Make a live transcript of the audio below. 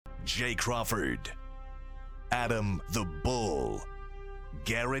Jay Crawford, Adam the Bull,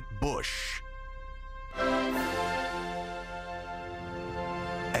 Garrett Bush,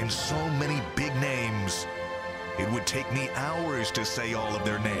 and so many big names, it would take me hours to say all of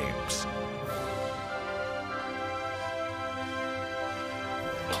their names.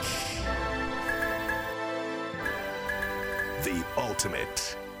 The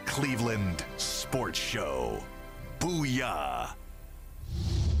ultimate Cleveland sports show. Booyah!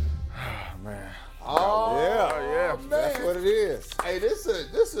 Man. Oh, Yeah, man. that's what it is. Hey, this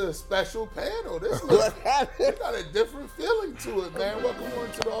is a special panel. This looks, it got a different feeling to it, man. Welcome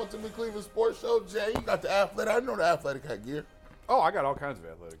on to the Ultimate Cleveland Sports Show. Jay, you got the athletic. I know the athletic hat gear. Oh, I got all kinds of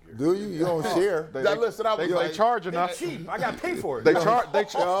athletic gear. Do you? You don't share. Listen, I was They like, charge enough. Cheap. I got paid for it. They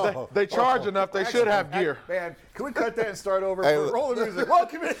charge enough. They should have gear. Man, can we cut that and start over? Hey, Roll the music.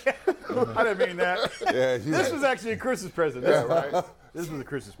 Welcome in. I didn't mean that. Yeah, This was actually a Christmas present. Yeah, right. This was a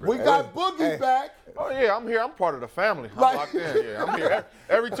Christmas we present. got Boogie back. Oh, yeah, I'm here. I'm part of the family. I'm Like- locked in. Yeah, I'm here.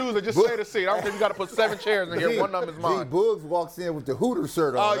 Every Tuesday, just stay the seat. I don't think you got to put 7 chairs in here. One of them is mine. Boogs walks in with the Hooter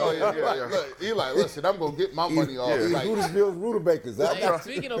shirt on. Oh, yeah. yeah. Look, he like, listen, I'm going to get my money off. He's Like, Hootersville's Rudabakers. Hey,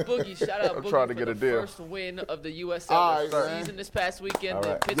 speaking of Boogie, shout out I'm Boogie trying to for get the a deal. first win of the USL All right, season man. this past weekend. All The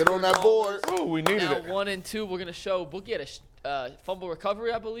right. Get on that Pittsburgh board. Maulers Ooh, we needed now it. 1 and 2. We're gonna show Boogie had a fumble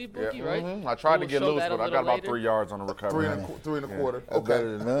recovery, I believe. Boogie, right? Mhm. I tried to We'll get show loose, that a but I little got about later. 3 yards on the recovery. 3.25. That's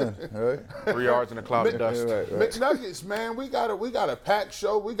better than none, right? 3 yards in the cloud of dust. Right. McNuggets, man, we got a packed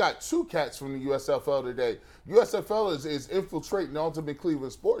show. We got 2 cats from the USFL today. USFL is infiltrating the Ultimate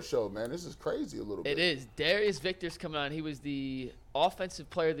Cleveland Sports Show, man. This is crazy a little bit. It is. Darius Victor's coming on. He was the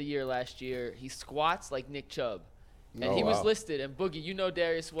Offensive Player of the Year last year. He squats like Nick Chubb. And he was listed. And Boogie, you know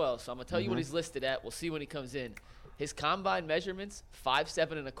Darius well, so I'm going to tell you what he's listed at. We'll see when he comes in. His combine measurements,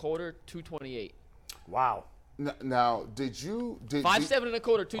 5'7" and a quarter, 228. Wow. Now, did 5'7" and a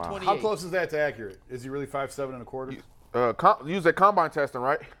quarter, 228. How close is that to accurate? Is he really 5'7" and a quarter? Use that combine testing,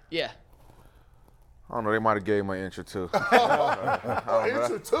 right? Yeah. I don't know. They might have gave him an inch or two.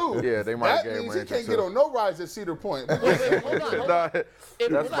 inch or 2? Yeah, they might have That gave him means an he inch can't or get 2. on no rides at Cedar Point. Wait, hold on. Nah, If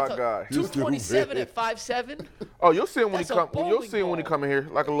That's we're my not guy. 227 at 5'7"? Oh, you'll see him when he That's a come. You'll bowling see him when he ball. come in here,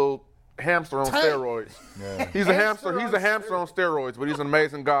 like a little hamster on Tank. steroids. He's a hamster. He's a hamster on steroids, but he's an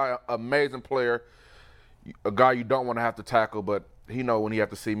amazing guy, amazing player, a guy you don't want to have to tackle, but he know when he have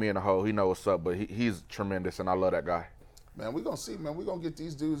to see me in the hole. He know what's up, but he's tremendous, and I love that guy. Man, we're going to see, man. We're going to get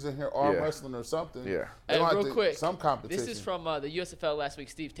these dudes in here arm Yeah. wrestling or something. Yeah. They And gonna have real to- quick, some competition. this is from the USFL last week.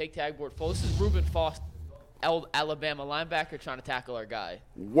 Steve, take tag board full. This is Reuben Foss, Alabama linebacker, trying to tackle our guy.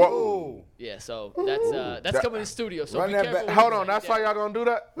 Whoa. Yeah, so that's coming in studio. So Run be that careful. back. when Hold you on. take That's how that. y'all gonna do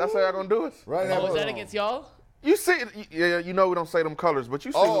that? That's how y'all gonna do it? Right Oh, now. is that against y'all? You see it? Yeah, you know we don't say them colors, but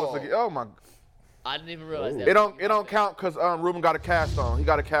you see what's against. Oh my. I didn't even realize that. It don't count because Ruben got a cast on. He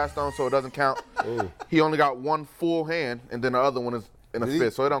got a cast on, so it doesn't count. He only got one full hand, and then the other one is in a Did he-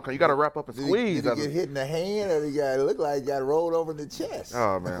 fist, so it don't count. You got to wrap up and Did squeeze. he get hit in the hand, or he got look like he got rolled over in the chest?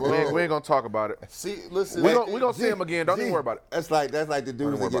 Oh man, we ain't gonna talk about it. See, listen. We gonna see him again. Don't even worry about it. That's like the dudes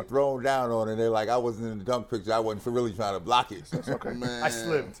worry that about get it. thrown down on, and they're like, I wasn't in the dunk picture. I wasn't really trying to block it. Man, I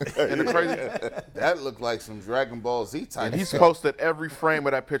slipped. And the crazy, that looked like some Dragon Ball Z type and he's stuff. posted every frame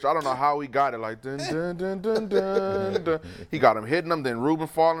of that picture. I don't know how he got it. Like dun dun dun dun dun. dun. He got him hitting them, then Ruben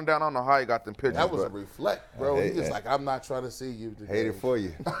falling down. I don't know how he got them pictures. That was a but reflect, bro. Hey, He just hey. like, I'm not trying to see you today. Hate it for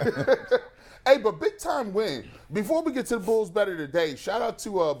you. Hey, but big time win. Before we get to the Bulls better today, shout out to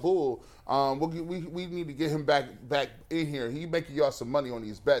Bull. We need to get him back in here. He making y'all some money on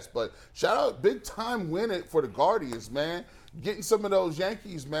these bets, but shout out, big time win it for the Guardians, man. Getting some of those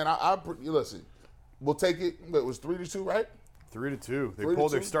Yankees, man. Listen, we'll take it. It was 3-2, right? 3-2. They 3-2.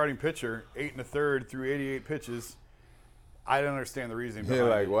 pulled their starting pitcher 8 1/3 through 88 pitches. I don't understand the reasoning You're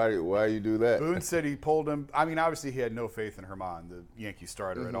behind like, it. why you do that? Boone said he pulled him. I mean, obviously he had no faith in Herman, the Yankee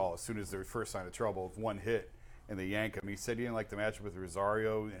starter, Mm-hmm. at all. As soon as their first sign of trouble, one hit, and they yank him. He said he didn't like the matchup with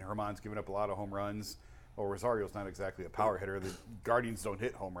Rosario, and Herman's giving up a lot of home runs. Well, Rosario's not exactly a power hitter. The Guardians don't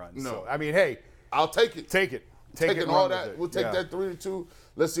hit home runs. No. So, I mean, hey, I'll take it. take it. Take it Taking and all run with that. it. We'll take Yeah. that 3-2.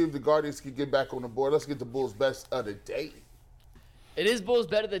 Let's see if the Guardians can get back on the board. Let's get the Bulls best of the day. It is Bull's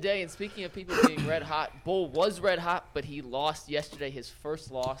bet of the day, and speaking of people being red hot, Bull was red hot, but he lost yesterday, his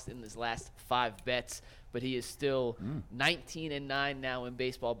first loss in his last 5 bets. But he is still 19-9 now in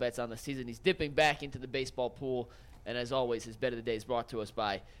baseball bets on the season. He's dipping back into the baseball pool, and as always, his bet of the day is brought to us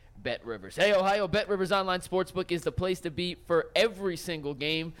by Bet Rivers. Hey, Ohio, Bet Rivers Online Sportsbook is the place to be for every single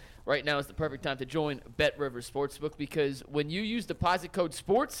game. right now is the perfect time to join BetRivers Sportsbook because when you use deposit code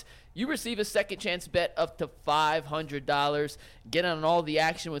SPORTS, you receive a second chance bet up to $500. Get on all the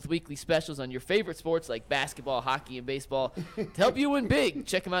action with weekly specials on your favorite sports like basketball, hockey, and baseball. To help you win big,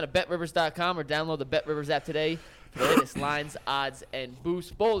 check them out at BetRivers.com or download the BetRivers app today for the latest lines, odds, and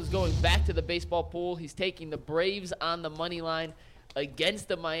boosts. Bull is going back to the baseball pool. He's taking the Braves on the money line against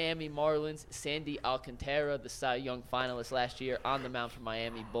the Miami Marlins. Sandy Alcantara, the Cy Young finalist last year, on the mound for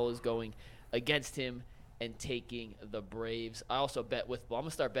Miami. Bull is going against him and taking the Braves. I also bet with Bull. I'm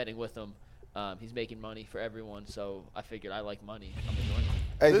going to start betting with him. He's making money for everyone, so I figured I like money. I'm going to join him.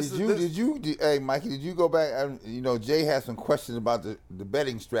 Hey, hey, Mikey, did you go back? Jay had some questions about the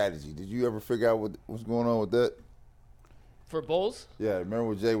betting strategy. Did you ever figure out what's going on with that? For Bulls? Yeah, remember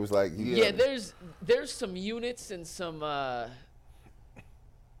what Jay was like? Yeah, there's some units and some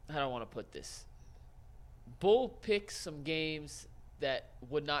how do I want to put this? Bull picks some games that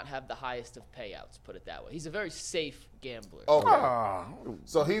would not have the highest of payouts, put it that way. He's a very safe gambler. Okay.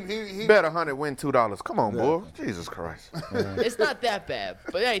 So he Bet 100, win $2. Come on, Bull. Jesus Christ. It's not that bad.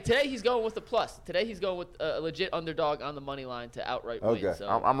 But, hey, today he's going with a plus. Today he's going with a legit underdog on the money line to outright win. Okay. So,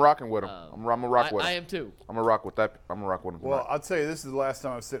 I'm rocking with him. I'm going to rock with him. I am too. I'm going to rock with that. I'm going to rock with him. Well, I'll tell you, this is the last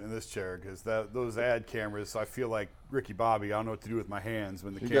time I'm sitting in this chair because those ad cameras, I feel like Ricky Bobby. I don't know what to do with my hands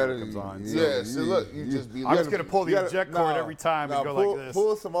when the camera comes on. So yeah. So look, you just be. I'm just going to pull the eject cord every time and go like this.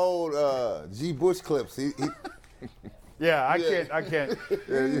 Pull some old G. Bush clips. Yeah, I can't be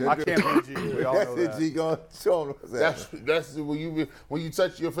G. We all know that. G going show him what's That's when you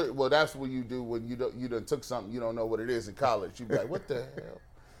touch your foot. Well, that's what you do when you done took something you don't know what it is in college. You be like, what the hell?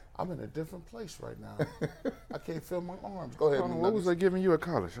 I'm in a different place right now. I can't feel my arms. Go ahead. What was they giving you at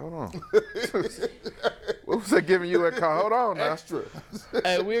college? Hold on. What was they giving you at college? Hold on now. Extra.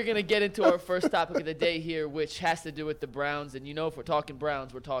 We're going to get into our first topic of the day here, which has to do with the Browns. And if we're talking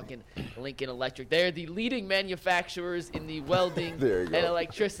Browns, we're talking Lincoln Electric. They're the leading manufacturers in the welding and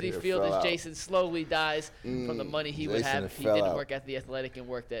electricity field as Jason slowly dies from the money he would have if he didn't work at the Athletic and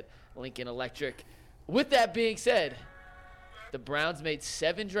worked at Lincoln Electric. With that being said, the Browns made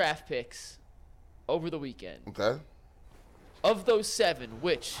 7 draft picks over the weekend. Okay. Of those 7,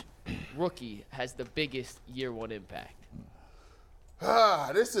 which rookie has the biggest year 1 impact?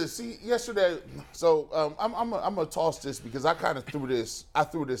 Yesterday. So I'm gonna toss this because I kind of threw this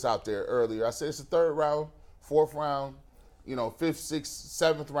out there earlier. I said it's a 3rd round, 4th round, 5th, 6th,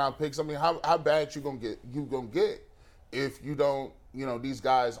 7th round picks. I mean, how bad you gonna get if you don't, these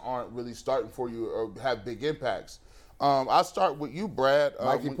guys aren't really starting for you or have big impacts. I'll start with you, Brad.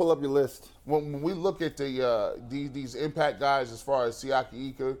 Mikey, pull up your list. When we look at these impact guys, as far as Siaki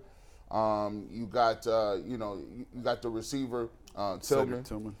Ika, you got you got the receiver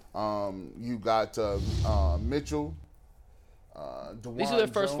Tillman. You got Mitchell. These are their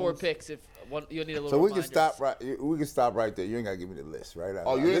first Jones. 4 picks. If you'll need a little. So we can reminders. stop right. We can stop right there. You ain't gotta give me the list, right?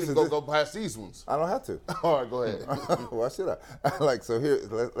 Oh, you ain't go past these ones. I don't have to. All right, go ahead. Why should I? So here,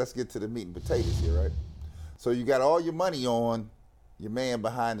 let's get to the meat and potatoes here, right? So you got all your money on your man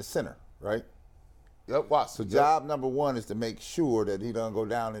behind the center, right? Yep, Watson. So job number 1 is to make sure that he doesn't go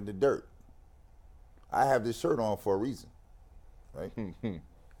down in the dirt. I have this shirt on for a reason, right?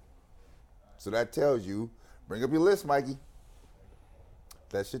 So that tells you, bring up your list, Mikey.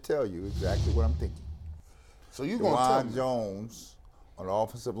 That should tell you exactly what I'm thinking. So you going to tell me. Jones on the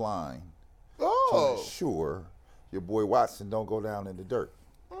offensive line to Oh. ensure your boy Watson don't go down in the dirt.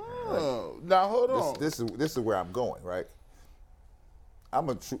 Oh. Now hold on. This is where I'm going, right? I'm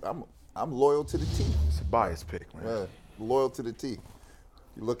loyal to the team. It's a biased pick, man. Loyal to the team.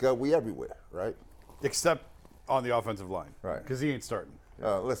 You look up, we everywhere, right? Except on the offensive line. Right. Because he ain't starting.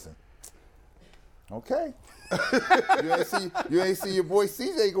 Listen. Okay. you ain't see your boy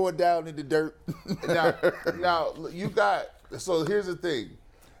CJ going down in the dirt. now you got. So here's the thing.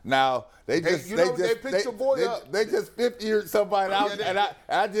 Now they picked your boy up. They just 50-yeared somebody out, and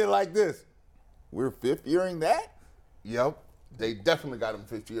I did like this. We're 50-yearing that. Yep, they definitely got him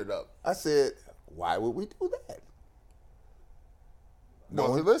 50-yeared up. I said, why would we do that? No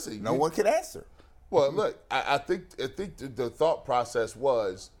one can answer. Well, look, I think the thought process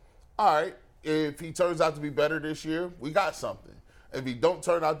was, all right, if he turns out to be better this year, we got something. If he don't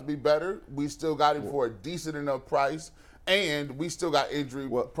turn out to be better, we still got him for a decent enough price, and we still got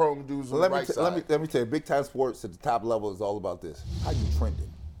injury-prone dudes on the right side. Let me tell you, big-time sports at the top level is all about this. How you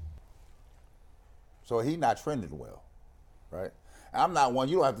trending? So he not trending well, right? And I'm not one.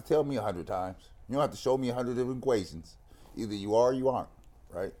 You don't have to tell me 100 times. You don't have to show me 100 different equations. Either you are or you aren't,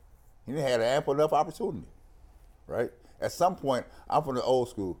 right? He didn't have an ample enough opportunity, right? At some point, I'm from the old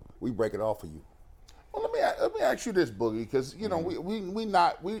school. We break it off for you. Well, let me ask you this, Boogie, because you know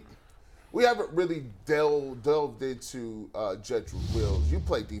we haven't really delved into Jedrick Wills. You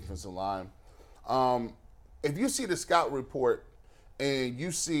play defensive line. If you see the scout report and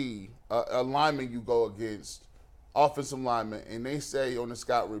you see a lineman you go against, offensive lineman, and they say on the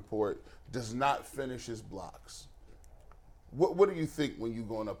scout report does not finish his blocks, what do you think when you're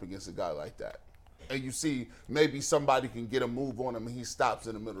going up against a guy like that? And you see maybe somebody can get a move on him and he stops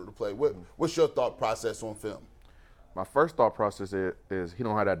in the middle of the play. What's your thought process on film? My first thought process is he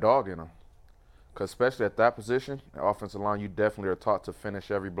don't have that dog in him. Because especially at that position, the offensive line, you definitely are taught to finish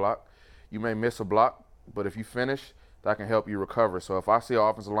every block. You may miss a block, but if you finish, that can help you recover. So if I see an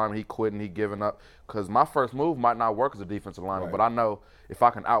offensive lineman, he quitting, he giving up, because my first move might not work as a defensive lineman, but I know if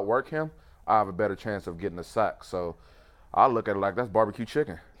I can outwork him, I have a better chance of getting a sack. So I look at it like that's barbecue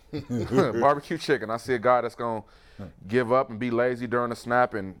chicken. Barbecue chicken. I see a guy that's going to give up and be lazy during the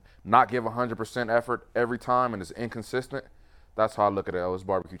snap and not give 100% effort every time and is inconsistent. That's how I look at it. Oh, it's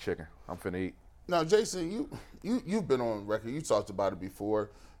barbecue chicken. I'm finna eat. Now, Jason, you've been on record. You talked about it before,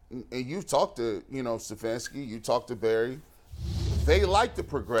 and you talked to Stefanski. You talked to Barry. They like the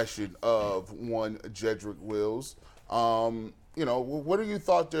progression of one Jedrick Wills. What are your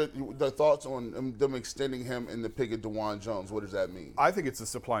thoughts on them extending him in the pick of DeJuan Jones? What does that mean? I think it's a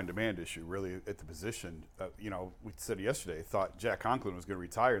supply and demand issue, really, at the position. We said yesterday, thought Jack Conklin was going to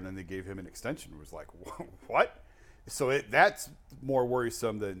retire, and then they gave him an extension. It was like, what? So that's more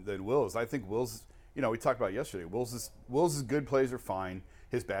worrisome than Wills. I think Wills, we talked about it yesterday. Wills' good plays are fine.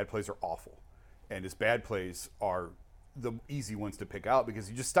 His bad plays are awful. And his bad plays are the easy ones to pick out because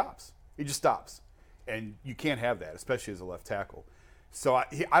he just stops. And you can't have that, especially as a left tackle. So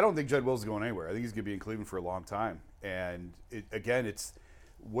I don't think Jed Wills is going anywhere. I think he's going to be in Cleveland for a long time. And it's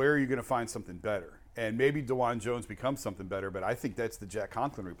where are you going to find something better? And maybe DeJuan Jones becomes something better, but I think that's the Jack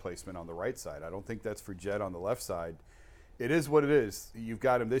Conklin replacement on the right side. I don't think that's for Jed on the left side. It is what it is. You've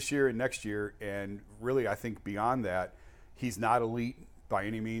got him this year and next year, and really I think beyond that, he's not elite by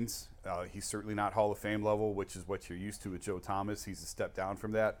any means. He's certainly not Hall of Fame level, which is what you're used to with Joe Thomas. He's a step down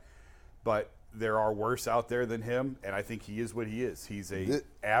from that. But there are worse out there than him, and I think he is what he is. He's a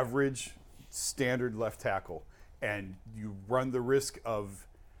average, standard left tackle, and you run the risk of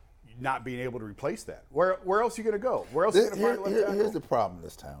not being able to replace that. Where else are you going to go? Where else are you going to find a left tackle? Here's the problem in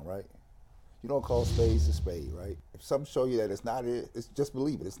this town, right? You don't call spades a spade, right? If something show you that it's not it, it's just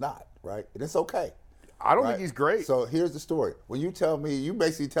believe it. It's not, right? And it's okay. I don't think he's great. So here's the story. When you tell me, you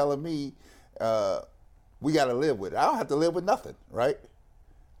basically telling me we got to live with it. I don't have to live with nothing, right?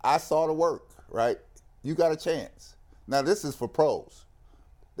 I saw the work, right? You got a chance. Now this is for pros.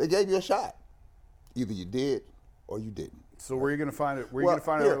 They gave you a shot. Either you did or you didn't. So where are you going to find it? Where are you going to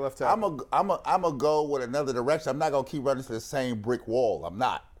find another left tackle? I'm a go with another direction. I'm not going to keep running to the same brick wall. I'm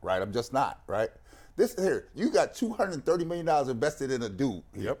not, right? I'm just not, right? This here, you got $230 million invested in a dude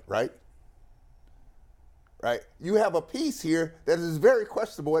here, right? Right? You have a piece here that is very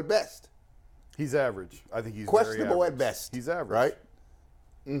questionable at best. He's average. I think he's questionable very average. At best. He's average. Right?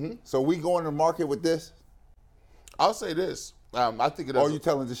 Mm-hmm. So we going to the market with this? I'll say this. I think it. Or you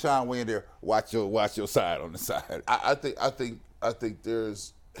telling Deshaun Wayne there, watch your side on the side. I think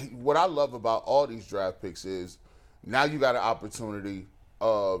there's what I love about all these draft picks is now you got an opportunity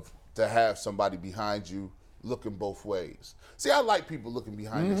to have somebody behind you looking both ways. See, I like people looking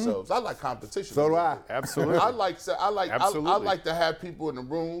behind themselves. I like competition. So do I. Absolutely. I like to have people in the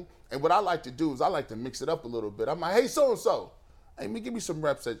room, and what I like to do is I like to mix it up a little bit. I'm like, hey, so and so, hey, let me give me some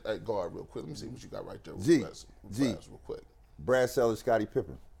reps at guard real quick. Let me see what you got right there. Real quick. Brad Sellers, Scottie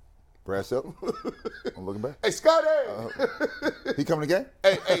Pippen. Brad Sellers. I'm looking back. Hey, Scotty. He coming again?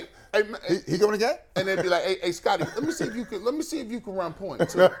 Hey, he coming again? And they'd be like, hey, Scotty, let me see if you can run point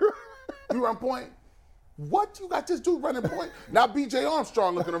too. You run point? What? You got this dude running point? Now B.J.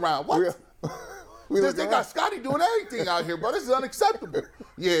 Armstrong looking around. What? They got Scotty doing everything out here, bro. This is unacceptable.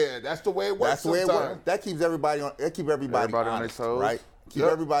 Yeah, that's the way it works. That's the way it works. That keeps everybody on. That keep everybody honest, on their toes, right? Keep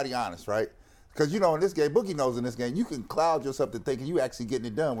everybody honest, right? Because, in this game, Boogie knows in this game, you can cloud yourself to thinking you actually getting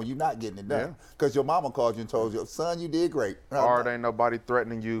it done when you're not getting it done. Because your mama called you and told you, son, you did great. Or ain't nobody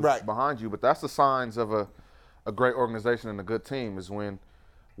threatening you behind you. But that's the signs of a great organization and a good team is when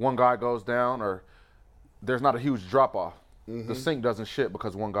one guy goes down or there's not a huge drop-off. The sink doesn't shit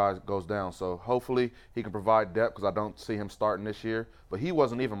because one guy goes down. So hopefully he can provide depth because I don't see him starting this year. But he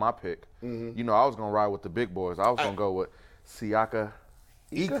wasn't even my pick. I was going to ride with the big boys. I was going to go with Siaka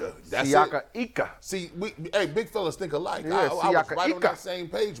Ika. That's Siaka it. Ika. See, big fellas think alike. Yeah, I was Siaka right on Ika. that same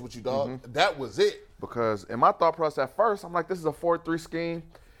page with you, dog. That was it. Because in my thought process at first, I'm like, this is a 4-3 scheme.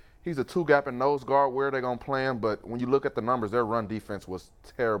 He's a two-gap and nose guard. Where are they going to play him? But when you look at the numbers, their run defense was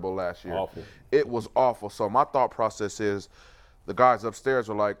terrible last year. Awful. It was awful. So my thought process is the guys upstairs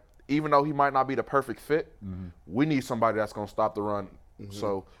are like, even though he might not be the perfect fit, we need somebody that's going to stop the run.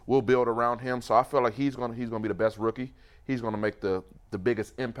 So we'll build around him. So I feel like he's going to be the best rookie. He's going to make the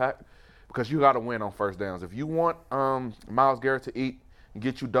biggest impact because you got to win on first downs. If you want Myles Garrett to eat and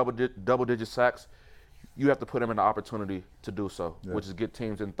get you double-digit sacks, you have to put him in the opportunity to do so, which is get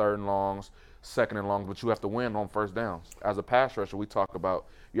teams in 3rd and longs, 2nd and longs, but you have to win on first downs. As a pass rusher, we talk about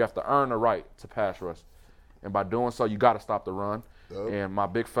you have to earn the right to pass rush. And by doing so, you got to stop the run. And my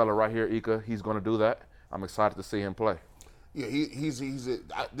big fella right here, Ika, he's going to do that. I'm excited to see him play. Yeah,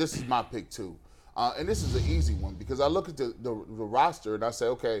 this is my pick too. And this is an easy one because I look at the roster and I say,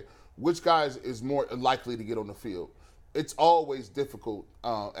 okay, which guys is more likely to get on the field? It's always difficult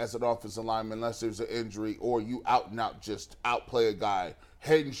as an offensive lineman unless there's an injury or you out and out just outplay a guy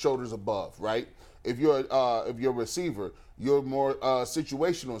head and shoulders above, right? If you're a receiver, you're more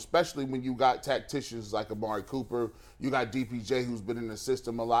situational, especially when you got tacticians like Amari Cooper. You got DPJ who's been in the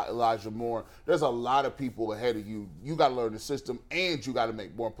system a lot, Elijah Moore. There's a lot of people ahead of you. You got to learn the system and you got to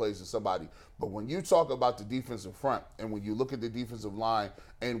make more plays than somebody. But when you talk about the defensive front and when you look at the defensive line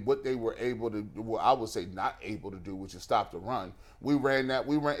and what they were able to, well, I would say not able to do, which is stop the run. We ran.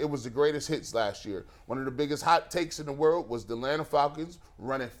 It was the greatest hits last year. One of the biggest hot takes in the world was the Atlanta Falcons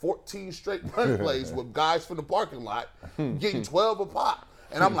running 14 straight run plays with guys from the parking lot getting 12 a pop.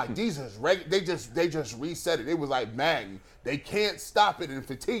 And I'm like, these is they just reset it. It was like, man, they can't stop it, and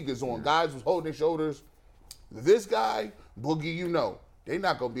fatigue is on. Guys was holding their shoulders. This guy, Boogie, they're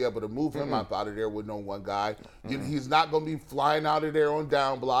not going to be able to move him up out of there with no one guy. He's not going to be flying out of there on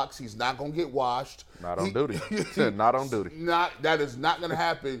down blocks. He's not going to get washed. Not on duty. Not on duty. That is not going to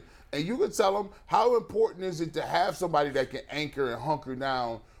happen. And you can tell him, how important is it to have somebody that can anchor and hunker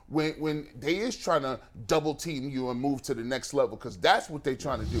down when they is trying to double team you and move to the next level, because that's what they're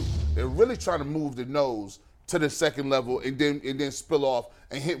trying to do. They're really trying to move the nose to the second level and then spill off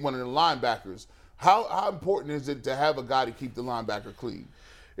and hit one of the linebackers. How important is it to have a guy to keep the linebacker clean?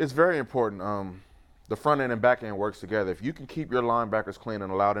 It's very important. The front end and back end works together. If you can keep your linebackers clean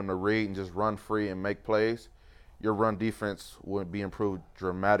and allow them to read and just run free and make plays, your run defense will be improved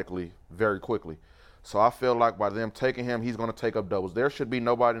dramatically very quickly. So I feel like by them taking him, he's going to take up doubles. There should be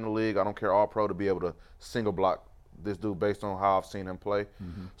nobody in the league, I don't care, all pro, to be able to single block this dude based on how I've seen him play.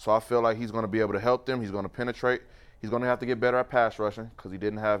 So I feel like he's going to be able to help them. He's going to penetrate. He's going to have to get better at pass rushing because he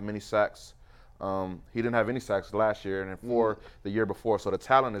didn't have many sacks. He didn't have any sacks last year and for the year before. So the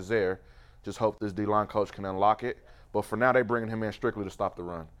talent is there. Just hope this D-line coach can unlock it. But for now, they're bringing him in strictly to stop the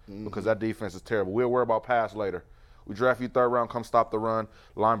run because that defense is terrible. We'll worry about pass later. We draft you 3rd round, come stop the run.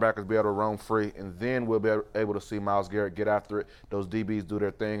 Linebackers be able to roam free, and then we'll be able to see Myles Garrett get after it. Those DBs do their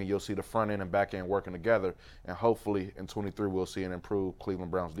thing, and you'll see the front end and back end working together. And hopefully in 23 we'll see an improved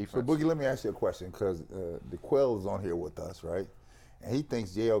Cleveland Browns defense. So, Boogie, let me ask you a question because DeQuell is on here with us, right? And he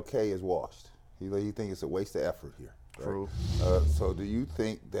thinks JOK is washed. He thinks it's a waste of effort here. Right? True. So do you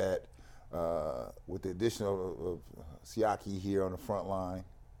think that with the addition of Siaki here on the front line,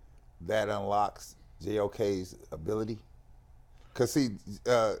 that unlocks JOK's ability? Because, see,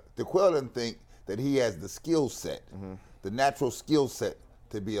 DeQuell doesn't think that he has the skill set, the natural skill set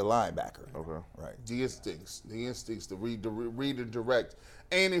to be a linebacker. Okay. Right. The instincts to read and direct.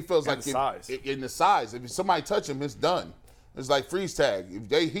 And it feels like the size. In the size. If somebody touch him, it's done. It's like freeze tag.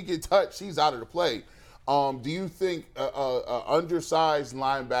 If he get touched, he's out of the play. Do you think a undersized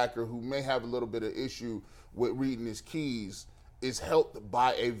linebacker who may have a little bit of issue with reading his keys is helped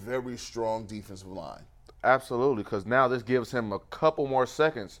by a very strong defensive line? Absolutely, because now this gives him a couple more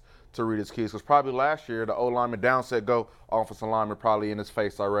seconds to read his keys. Because probably last year, the O-lineman down set go, offensive lineman probably in his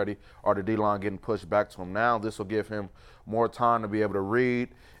face already, or the D-line getting pushed back to him. Now this will give him more time to be able to read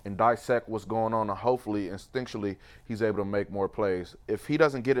and dissect what's going on, and hopefully, instinctually, he's able to make more plays. If he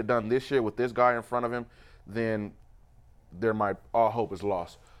doesn't get it done this year with this guy in front of him, then all hope is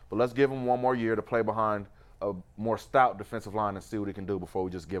lost. But let's give him one more year to play behind a more stout defensive line and see what he can do before we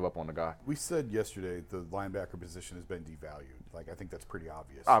just give up on the guy. We said yesterday the linebacker position has been devalued. I think that's pretty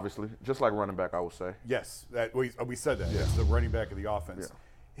obvious. Obviously, just like running back, I would say. Yes, we said that. Yeah. It's the running back of the offense.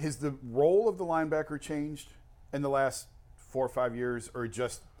 Yeah. Has the role of the linebacker changed in the last 4 or 5 years, or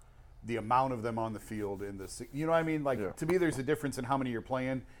just the amount of them on the field in the, you know what I mean? To me, there's a difference in how many you're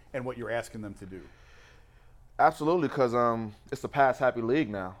playing and what you're asking them to do. Absolutely, because it's a pass-happy league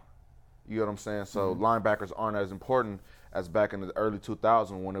now. You know what I'm saying? So linebackers aren't as important as back in the early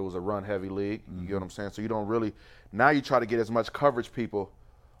 2000s when it was a run-heavy league. You know what I'm saying? So you don't really – now you try to get as much coverage people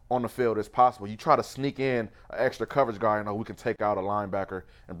on the field as possible. You try to sneak in an extra coverage guy, we can take out a linebacker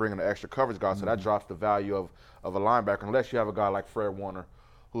and bring in an extra coverage guy, so that drops the value of a linebacker, unless you have a guy like Fred Warner,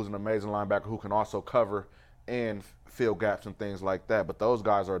 who's an amazing linebacker who can also cover and fill gaps and things like that. But those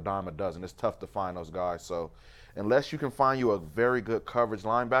guys are a dime a dozen. It's tough to find those guys. So unless you can find you a very good coverage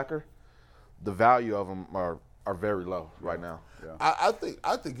linebacker, the value of them are very low right now. Yeah.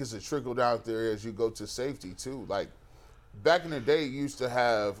 I think it's a trickle down theory as you go to safety too. Like back in the day, you used to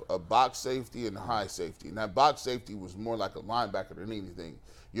have a box safety and a high safety, and that box safety was more like a linebacker than anything.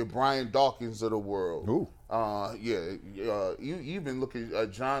 Your Brian Dawkins of the world. Ooh. You even look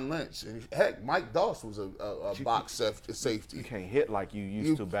at John Lynch. And heck, Mike Doss was a box safety. You can't hit like you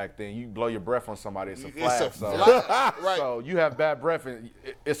used to back then. You blow your breath on somebody, it's a flag. It's a flag, right. So you have bad breath, and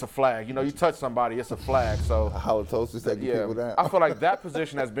it's a flag. You touch somebody, it's a flag. So Halitosis taking people down. I feel like that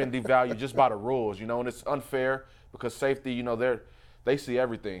position has been devalued just by the rules, and it's unfair because safety, they see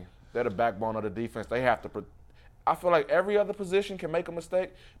everything. They're the backbone of the defense. They have to. I feel like every other position can make a mistake.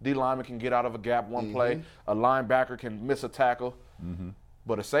 D lineman can get out of a gap one play. A linebacker can miss a tackle.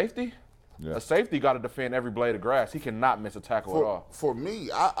 But a safety got to defend every blade of grass. He cannot miss a tackle at all. For me,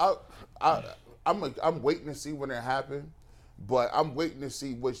 I'm waiting to see when it happens, but I'm waiting to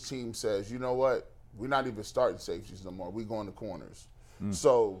see which team says, you know what, we're not even starting safeties no more. We're going to corners.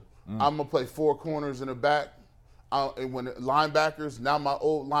 So I'm going to play 4 corners in the back. And when linebackers, now my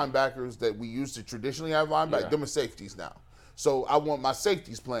old linebackers that we used to traditionally have linebackers, them are safeties now. So I want my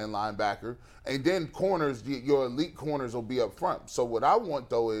safeties playing linebacker. And then corners, your elite corners will be up front. So what I want,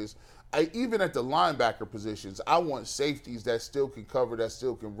 though, is even at the linebacker positions, I want safeties that still can cover, that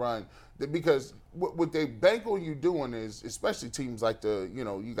still can run. Because what they bank on you doing is, especially teams like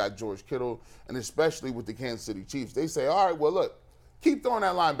you got George Kittle, and especially with the Kansas City Chiefs, they say, all right, well, look, keep throwing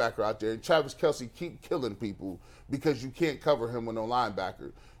that linebacker out there, and Travis Kelce keep killing people because you can't cover him with no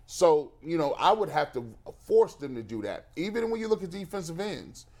linebacker. So, I would have to force them to do that. Even when you look at defensive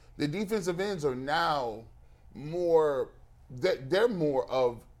ends, the defensive ends are now they're more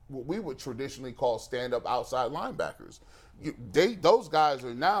of what we would traditionally call stand-up outside linebackers. Those guys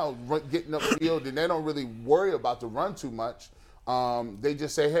are now getting upfield, and they don't really worry about the run too much. They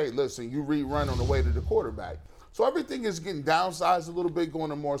just say, hey, listen, you rerun on the way to the quarterback. So everything is getting downsized a little bit,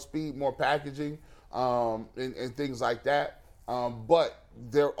 going to more speed, more packaging, and things like that. But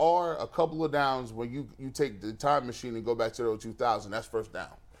there are a couple of downs where you take the time machine and go back to the 2000. That's first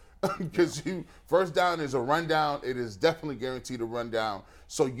down. Because first down is a rundown. It is definitely guaranteed a rundown.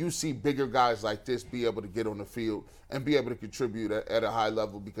 So you see bigger guys like this be able to get on the field and be able to contribute at a high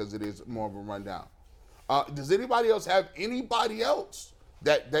level because it is more of a rundown. Does anybody else have anybody else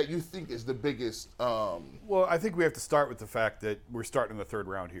that you think is the biggest? Well, I think we have to start with the fact that we're starting in the 3rd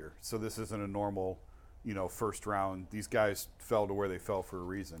round here. So this isn't a normal, first round. These guys fell to where they fell for a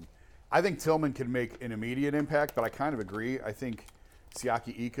reason. I think Tillman can make an immediate impact, but I kind of agree. I think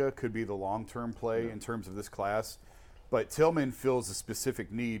Siaki Ika could be the long-term play in terms of this class. But Tillman fills a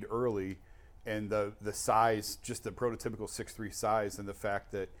specific need early, and the size, just the prototypical 6'3" size, and the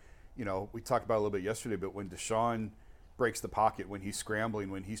fact that, we talked about it a little bit yesterday, but when Deshaun breaks the pocket, when he's scrambling,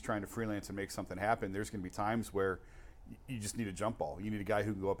 when he's trying to freelance and make something happen, there's going to be times where you just need a jump ball. You need a guy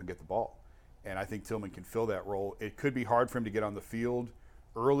who can go up and get the ball. And I think Tillman can fill that role. It could be hard for him to get on the field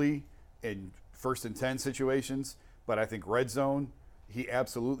early in 1st and 10 situations, but I think red zone, he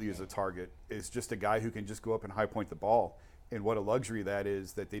absolutely is a target. Is just a guy who can just go up and high point the ball. And what a luxury that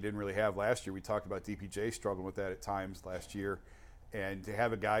is that they didn't really have last year. We talked about DPJ struggling with that at times last year. And to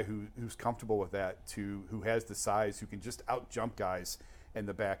have a guy who's comfortable with that, who has the size, who can just out-jump guys in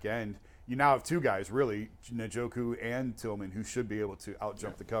the back end. You now have 2 guys, really, Njoku and Tillman, who should be able to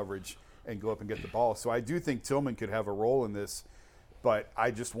out-jump the coverage and go up and get the ball. So I do think Tillman could have a role in this, but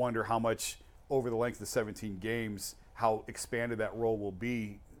I just wonder how much over the length of 17 games, how expanded that role will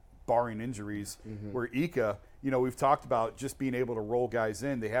be, barring injuries, where Ika, we've talked about just being able to roll guys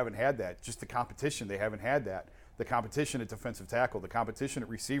in. They haven't had that. Just the competition, they haven't had that. The competition at defensive tackle, the competition at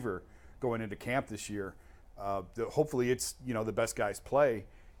receiver going into camp this year. Hopefully it's, the best guys play.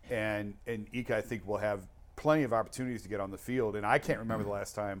 And Ika, I think, will have plenty of opportunities to get on the field. And I can't remember the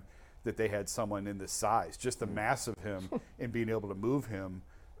last time that they had someone in this size. Just the mass of him and being able to move him.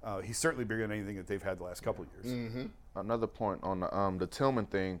 He's certainly bigger than anything that they've had the last couple of years. Another point on the Tillman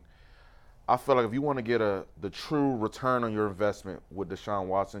thing, I feel like if you want to get the true return on your investment with Deshaun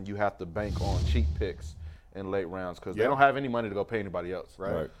Watson, you have to bank on cheap picks in late rounds because they don't have any money to go pay anybody else.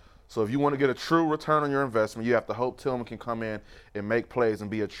 Right. So if you want to get a true return on your investment, you have to hope Tillman can come in and make plays and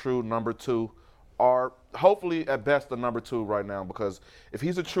be a true number 2, or hopefully at best a number 2 right now, because if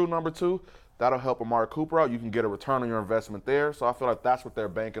he's a true number 2, That'll help Amari Cooper out. You can get a return on your investment there. So I feel like that's what they're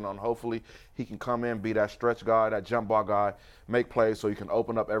banking on. Hopefully he can come in, be that stretch guy, that jump ball guy, make plays so you can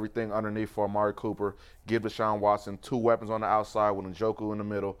open up everything underneath for Amari Cooper, give Deshaun Watson 2 weapons on the outside with Njoku in the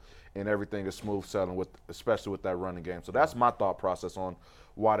middle, and everything is smooth sailing, especially with that running game. So that's my thought process on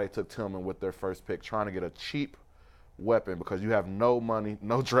why they took Tillman with their first pick, trying to get a cheap weapon because you have no money,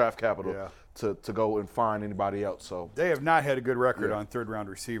 no draft capital to go and find anybody else. So they have not had a good record on third-round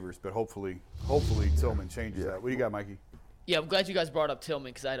receivers, but hopefully Tillman changes that. What do you got, Mikey? Yeah, I'm glad you guys brought up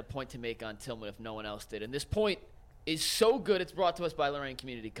Tillman because I had a point to make on Tillman if no one else did. And this point is so good, it's brought to us by Lorraine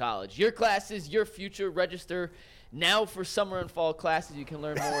Community College. Your classes, your future. Register now for summer and fall classes. You can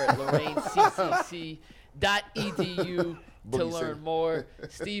learn more at lorraineccc.edu. to learn more.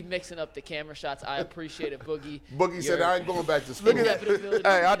 Steve mixing up the camera shots. I appreciate it, Boogie. Boogie said, I ain't going back to school. Hey,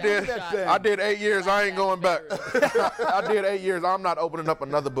 I did 8 years. I ain't going back. I did 8 years. I'm not opening up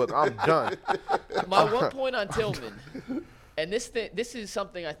another book. I'm done. My one point on Tillman, and this is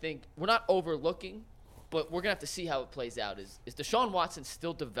something I think we're not overlooking, but we're going to have to see how it plays out, is Deshaun Watson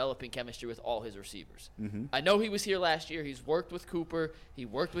still developing chemistry with all his receivers? Mm-hmm. I know he was here last year. He's worked with Cooper. He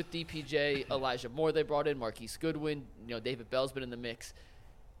worked with DPJ, Elijah Moore they brought in, Marquise Goodwin. David Bell's been in the mix.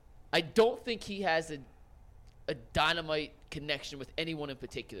 I don't think he has a dynamite connection with anyone in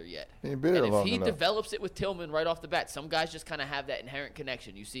particular yet. And if he develops it with Tillman right off the bat, some guys just kind of have that inherent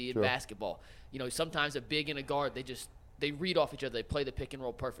connection. You see in basketball. Sometimes a big and a guard, they read off each other. They play the pick and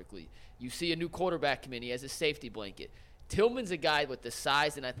roll perfectly. You see a new quarterback come in. He has a safety blanket. Tillman's a guy with the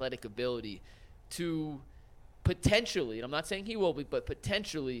size and athletic ability to potentially, and I'm not saying he will be, but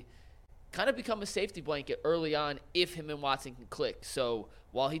potentially kind of become a safety blanket early on if him and Watson can click. So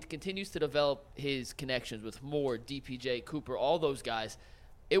while he continues to develop his connections with Moore, DPJ, Cooper, all those guys,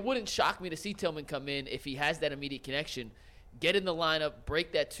 it wouldn't shock me to see Tillman come in if he has that immediate connection, get in the lineup,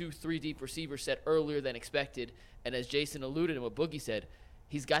 break that 2-3 deep receiver set earlier than expected. And as Jason alluded and what Boogie said,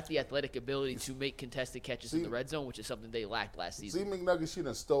 he's got the athletic ability to make contested catches in the red zone, which is something they lacked last season. McNugget, she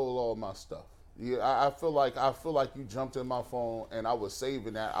done stole all my stuff. Yeah, I feel like you jumped in my phone and I was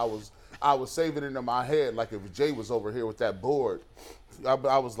saving that. I was saving it in my head like if Jay was over here with that board. I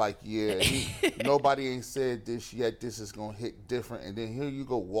was like, nobody ain't said this yet. This is gonna hit different. And then here you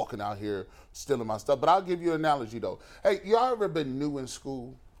go walking out here stealing my stuff. But I'll give you an analogy though. Hey, y'all ever been new in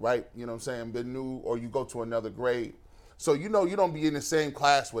school, right? You know what I'm saying? Been new, or you go to another grade. So you don't be in the same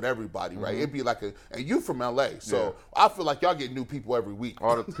class with everybody, right? It'd be like and you from LA, so I feel like y'all get new people every week.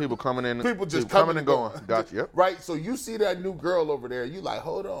 All the people coming in, people just coming and going. Gotcha. Yep. Right. So you see that new girl over there, you like,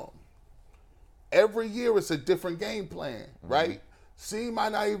 hold on. Every year it's a different game plan, right? She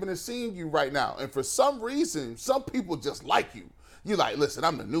might not even have seen you right now, and for some reason, some people just like you. You like, listen,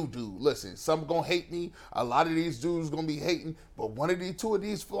 I'm the new dude. Listen, some gonna hate me. A lot of these dudes gonna be hating, but two of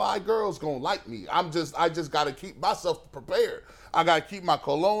these fly girls gonna like me. I just gotta keep myself prepared. I gotta keep my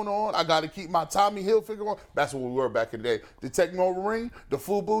cologne on. I gotta keep my Tommy Hilfiger on. That's what we were back in the day. The Techno Ring, the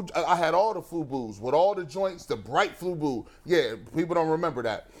Fubu. I had all the Fubus with all the joints, the bright Fubu. Yeah, people don't remember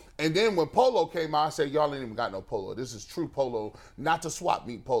that. And then when Polo came out, I said, y'all ain't even got no Polo. This is true Polo, not the swap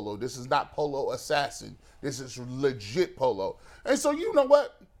meet Polo. This is not Polo Assassin. This is legit Polo. And so you know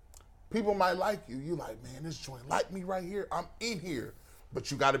what? People might like you. You like, man, this joint like me right here. I'm in here. But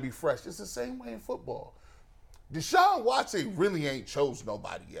you got to be fresh. It's the same way in football. Deshaun Watson really ain't chose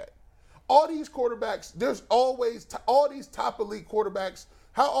nobody yet. All these quarterbacks, there's always all these top elite quarterbacks.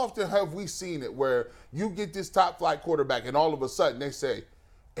 How often have we seen it where you get this top flight quarterback and all of a sudden they say,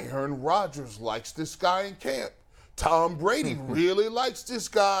 Aaron Rodgers likes this guy in camp. Tom Brady really likes this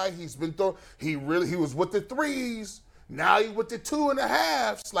guy. He's been he was with the threes. Now he with the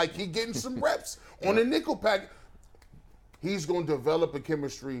 2.5s. Like he getting some reps on the nickel pack. He's going to develop a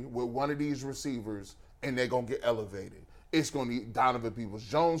chemistry with one of these receivers, and they're going to get elevated. It's going to be Donovan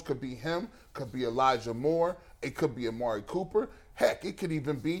Peoples-Jones. Could be him. Could be Elijah Moore. It could be Amari Cooper. Heck, it could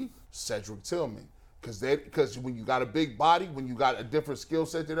even be Cedric Tillman. Because when you got a big body, when you got a different skill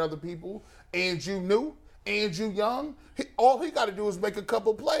set than other people, and you new, and you young, all he got to do is make a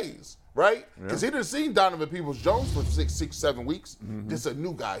couple plays, right? Because he didn't see Donovan Peoples-Jones for 6-7 weeks. This is a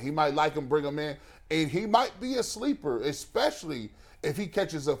new guy. He might like him, bring him in, and he might be a sleeper, especially if he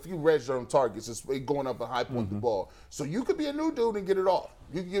catches a few red zone targets, it's going up a high point the ball. So you could be a new dude and get it off.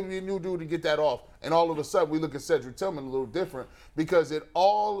 You can give me a new dude and get that off. And all of a sudden, we look at Cedric Tillman a little different because it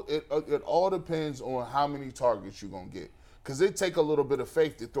all depends on how many targets you're going to get. Because it take a little bit of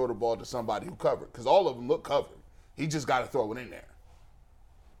faith to throw the ball to somebody who covered. Because all of them look covered. He just got to throw it in there.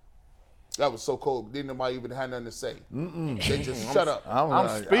 That was so cold. Didn't nobody even have nothing to say. They just shut up.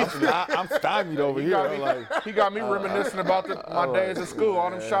 I'm speechless. I'm stymied over He here. got me, Like, he got me reminiscing about my days at school. All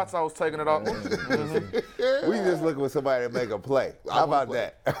them shots I was taking it off. we just looking for somebody to make a play. How about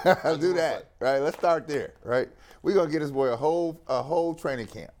that? Do that, right? Let's start there, right? We're gonna get this boy a whole training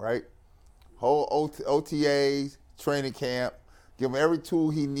camp, right? Whole OTAs, training camp. Give him every tool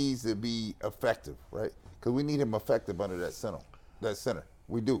he needs to be effective, right? Because we need him effective under that center.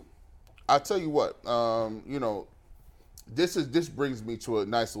 We do. I'll tell you what, this brings me to a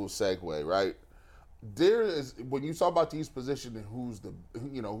nice little segue, right? There is, when you talk about these positions and who's going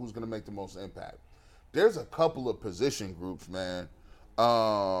to make the most impact, there's a couple of position groups, man,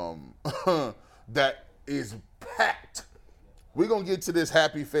 that is packed. We're going to get to this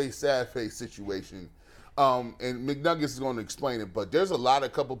happy face, sad face situation. And McNuggets is going to explain it, but there's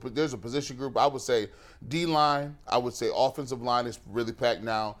there's a position group. I would say D-line, I would say offensive line is really packed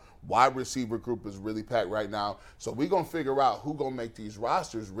now. Wide receiver group is really packed right now. So we're going to figure out who's going to make these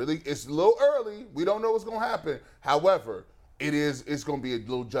rosters. Really, it's a little early. We don't know what's going to happen. However, it's going to be a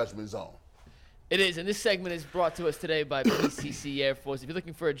little judgment zone. It is, and this segment is brought to us today by PCC Airfoils. If you're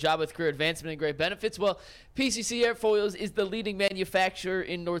looking for a job with career advancement and great benefits, well, PCC Airfoils is the leading manufacturer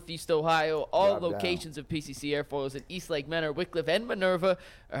in Northeast Ohio. All locations of PCC Airfoils in Eastlake, Menor, Wickliffe, and Minerva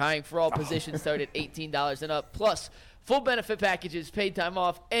are hiring for all positions started at $18 and up, plus full benefit packages, paid time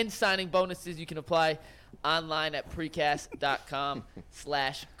off, and signing bonuses. You can apply online at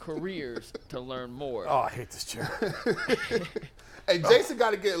precast.com/careers to learn more. Oh, I hate this chair. Hey, Jason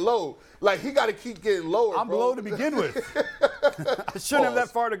got to get low. Like, he got to keep getting lower, I'm bro. low to begin with. I shouldn't have that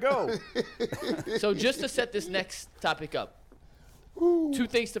far to go. So just to set this next topic up, two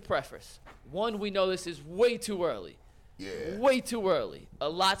things to preface. One, we know this is way too early. Yeah. Way too early. A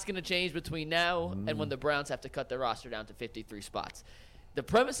lot's going to change between now and when the Browns have to cut their roster down to 53 spots. The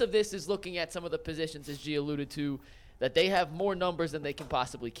premise of this is looking at some of the positions, as G alluded to, that they have more numbers than they can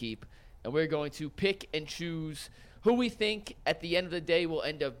possibly keep. And we're going to pick and choose who we think at the end of the day will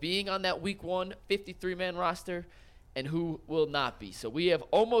end up being on that Week 1 53-man roster and who will not be. So we have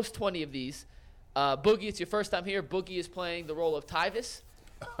almost 20 of these. Boogie, it's your first time here. Boogie is playing the role of Tyvis.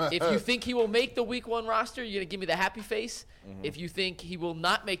 If you think he will make the Week 1 roster, you're going to give me the happy face. If you think he will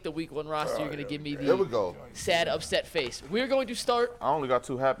not make the Week 1 roster, you're going to give me Here we the go. sad, upset face. We're going to start. I only got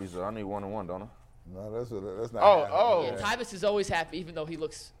 2 happies, though. I need 1 and 1, don't I? No, that's not. Oh. Yeah, Tyvis is always happy, even though he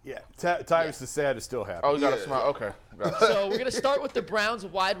looks. Yeah, Tyrus is sad, is still happy. Oh, you got a smile. Okay. Got it. So we're going to start with the Browns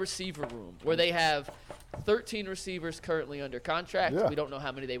wide receiver room, where they have 13 receivers currently under contract. Yeah. We don't know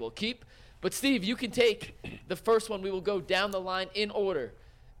how many they will keep. But, Steve, you can take the first one. We will go down the line in order.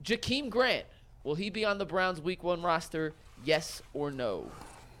 Jakeem Grant, will he be on the Browns Week 1 roster, yes or no?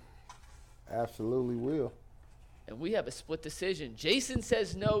 Absolutely will. And we have a split decision. Jason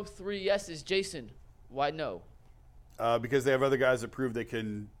says no, 3 yeses. Jason, why no? Because they have other guys that prove they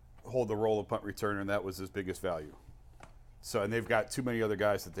can hold the role of punt returner, and that was his biggest value. So, and they've got too many other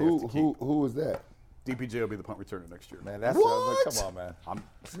guys that they have to keep. Who is that? DPJ will be the punt returner next year. Man, that's What? come on, man.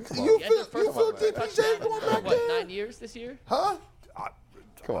 You He had their feel first DPJ going back what, there? 9 years this year? Huh?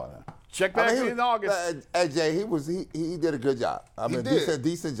 Come on now. Check back in August. Hey, Jay, he did a good job. I mean, did.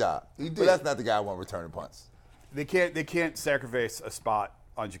 decent job. He did. But that's not the guy I want returning punts. They can't sacrifice a spot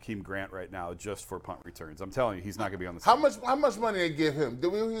on Jakeem Grant right now just for punt returns. I'm telling you, he's not going to be on the How team. much money they give him?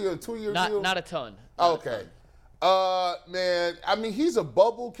 Did we hear a 2-year deal? Not a ton. Okay. Man, I mean, he's a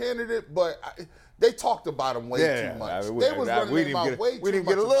bubble candidate, but they talked about him way too much. I mean, They was running him out way we too didn't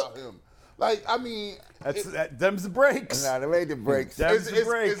much get a look. about him. Like, I mean, Them's the breaks. Nah, they made the breaks. Them's the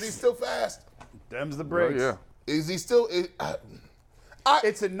breaks. is he still fast? Them's the Oh, breaks. yeah. Is he still?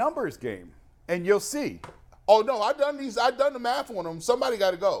 It's a numbers game, and you'll see. Oh no, I've done the math on him. Somebody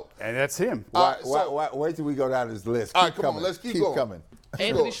got to go. And that's him. Wait till we go down this list. All right, Keep come on, coming. let's keep going. coming.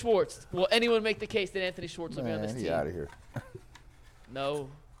 Anthony going. Schwartz. Will anyone make the case that Anthony Schwartz will be on this Man, he team? out of here. No.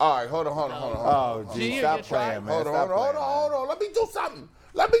 All right, hold on. Oh, G, gee, you stop gonna try? playing, man. Hold Stop on. playing, man.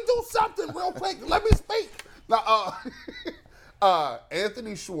 Let me do something real quick. Let me speak. Now,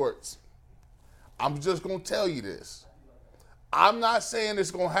 Anthony Schwartz, I'm just going to tell you this. I'm not saying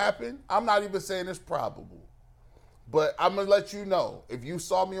it's going to happen. I'm not even saying it's probable. But I'm going to let you know. If you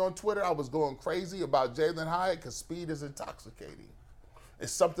saw me on Twitter, I was going crazy about Jalen Hyatt because speed is intoxicating.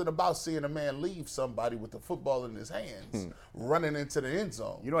 It's something about seeing a man leave somebody with the football in his hands, running into the end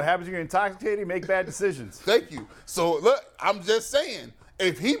zone. You know what happens when you're intoxicated? Make bad decisions. Thank you. So, look, I'm just saying,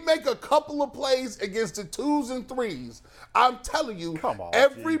 if he make a couple of plays against the 2s and 3s, I'm telling you, Come on,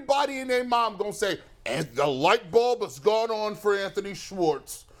 everybody and their mom going to say, and the light bulb has gone on for Anthony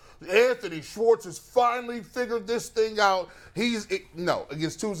Schwartz. Anthony Schwartz has finally figured this thing out. No,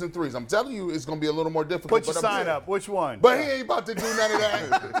 against 2s and 3s. I'm telling you, it's going to be a little more difficult. Put your sign up. Which one? But he ain't about to do none of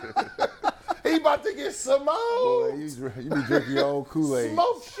that. He about to get smoked. Boy, you be drinking your own Kool-Aid.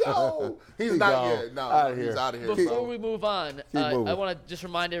 Smoke show. He's not gone. yet. No, Outta he's here. out of here. Before we move on, moving. I want to just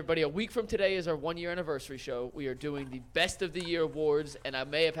remind everybody, a week from today is our 1-year anniversary show. We are doing the Best of the Year awards, and I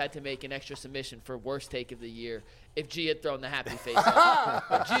may have had to make an extra submission for Worst Take of the Year if G had thrown the happy face up.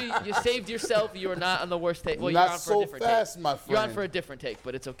 But G, you saved yourself. You are not on the worst take. Well, Not you're on for so a different fast, take. my You're on friend. for a different take,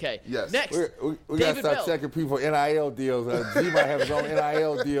 but it's okay. Yes. Next, We got to David start Bell. checking people for NIL deals. G might have his own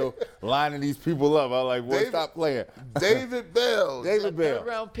NIL deal lining these people up. I'm like, boy, David- stop playing. David Bell. David Bell.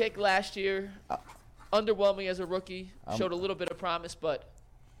 Third-round pick last year. Underwhelming as a rookie. Showed a little bit of promise, but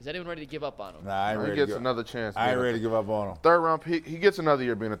is anyone ready to give up on him? Nah, I ain't He ready. gets to give, another chance. I ain't being a ready to give up on him. Third-round pick. He gets another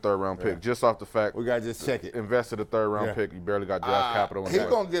year being a third-round pick just off the fact We got to just check it. invested a third-round Yeah. pick. You barely got draft capital. in He that.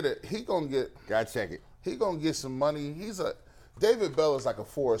 gonna get it. He gonna Check it. get some money. David Bell is like a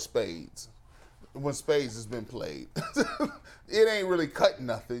 4 of spades. When spades has been played, it ain't really cutting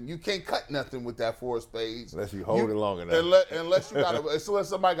nothing. You can't cut nothing with that 4 of spades Unless you hold it long enough. Unless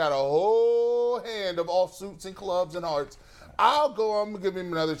somebody got a whole hand of offsuits and clubs and hearts. I'm gonna give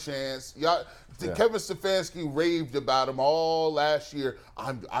him another chance. Kevin Stefanski raved about him all last year.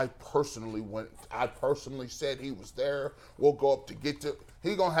 I personally said he was there. We'll go up to get to.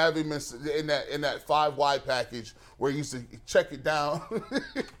 He gonna have him in that 5 wide package where he used to check it down.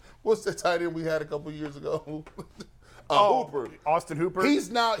 What's the tight end we had a couple years ago? Hooper. Austin Hooper. He's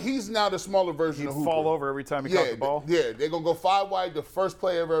now the smaller version of Hooper. fall over every time he caught the ball. Yeah, they're going to go 5 wide the first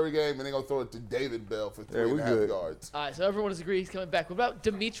play of every game, and they're going to throw it to David Bell for 3.5 yards. All right, so everyone has agreed he's coming back. What about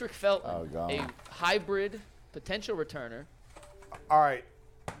Demetric Felton, Oh, gone. a hybrid potential returner? All right.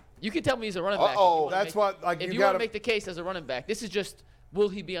 You can tell me he's a running back. if you Uh-oh. wanna That's make- what, like, If you you want gotta- to make the case as a running back, this is just, will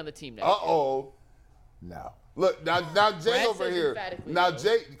he be on the team next year? Uh-oh. No. Look, now Jay Brad over says here. emphatically Now, no.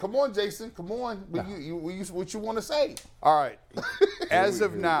 Jay, come on, Jason. Come on. What you want to say? All right. As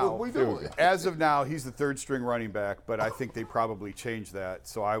of now, What we doing? as of now, he's the 3rd string running back, but I think they probably changed that.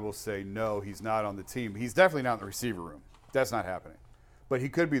 So I will say no, he's not on the team. He's definitely not in the receiver room. That's not happening. But he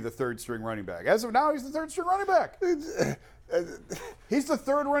could be the 3rd string running back. As of now, he's the 3rd string running back. He's the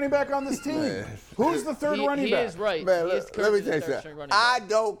 3rd running back on this team. Who's the 3rd running He back? is right. Man, He is let me currently tell you the third string something. running I back.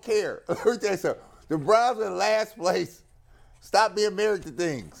 don't care. Let me tell you something. The Browns are in last place. Stop being married to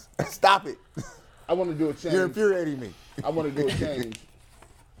things. Stop it. I want to do a change. You're infuriating me. I want to do a change.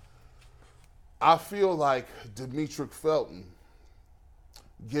 I feel like Demetric Felton,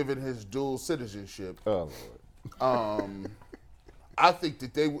 given his dual citizenship, Oh, Lord. I think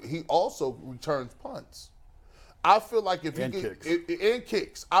that he also returns punts. I feel like if he And get, kicks. and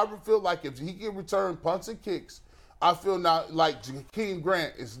kicks, I would feel like if he can return punts and kicks, I feel now like Jakeem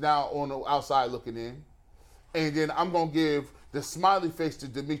Grant is now on the outside looking in, and then I'm gonna give the smiley face to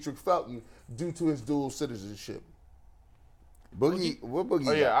Demetric Felton due to his dual citizenship. Boogie, what Boogie?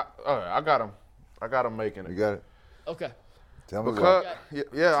 Oh yeah, I got him. I got him making You it. got it. Okay. Tell me Because what.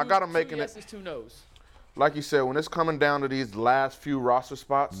 yeah, I got him Two making it. yeses, 2 no's. Like you said, when it's coming down to these last few roster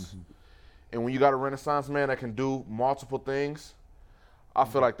spots, and when you got a Renaissance man that can do multiple things, I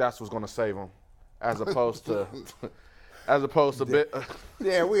feel like that's what's going to save him, as opposed to, bit.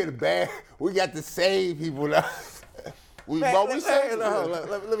 Yeah, we in the bad. We got to save people now. But we saved him.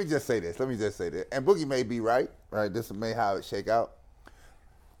 Let me just say this. And Boogie may be right. This may how it shake out.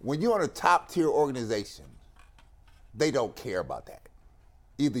 When you're on a top tier organization, they don't care about that.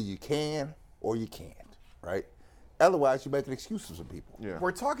 Either you can or you can't, right? Otherwise, you're making excuses for people. Yeah.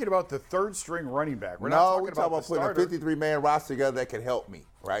 We're talking about the 3rd string running back. We're not No, talking we're talking about the putting starter. a 53-man roster together that can help me,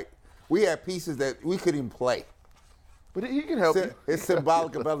 right? We have pieces that we couldn't even play. But he can help you. It's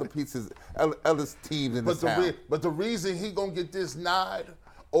symbolic of other pieces, other teams in this town. But the reason he gonna get this nod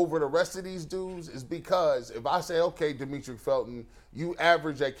over the rest of these dudes is because if I say, okay, Demetric Felton, you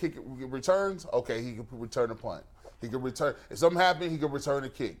average at kick returns, okay, he can return a punt. He can return. If something happens, he can return a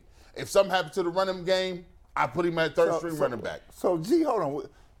kick. If something happens to the running game, I put him at third string running back. So, G, hold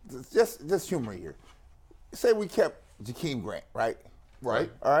on. Just humor here. Say we kept Jakeem Grant, right? Right.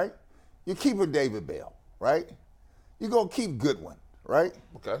 All right? You're keeping David Bell, right? You're going to keep Goodwin, right?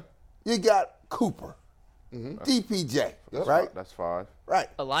 Okay. You got Cooper, DPJ, right? That's 5. Right.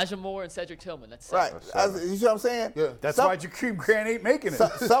 Elijah Moore and Cedric Tillman. That's Right. You see what I'm saying? Yeah. That's why Jakeem Grant ain't making it.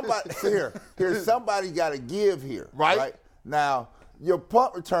 Somebody here's somebody got to give here, Right. Now, your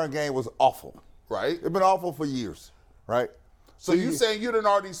punt return game was awful. Right. It's been awful for years, right? So you saying you done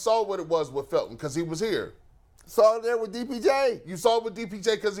already saw what it was with Felton because he was here. saw it there with DPJ. You saw it with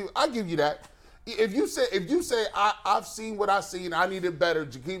DPJ because I give you that. If you say I've seen what I've seen, I need it better.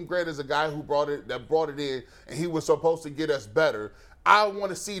 Jakeem Grant is a guy who brought it in, and he was supposed to get us better. I want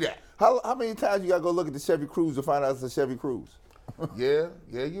to see that. How many times you gotta go look at the Chevy Cruze to find out it's a Chevy Cruze? Yeah,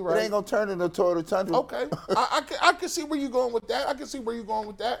 you're right. It ain't gonna turn into a Toyota Tundra. Okay, I can see where you're going with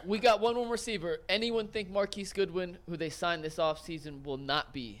that. We got one more receiver. Anyone think Marquise Goodwin, who they signed this offseason, will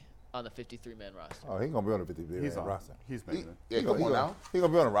not be on the 53-man roster? Oh, he's gonna be on the 53-man He's on. roster. He's making it. Yeah, come on now. He's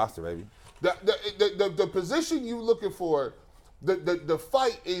gonna be on the roster, baby. The position you looking for, the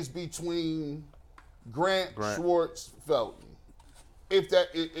fight is between Grant. Schwartz, Felton.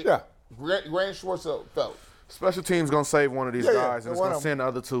 Grant Schwartz, Felton. Special teams gonna save one of these guys, and it's gonna send the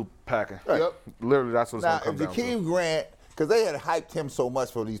other two packing. Yep. Literally, that's what it's Now, gonna come if down to. Jakeem Grant, because they had hyped him so much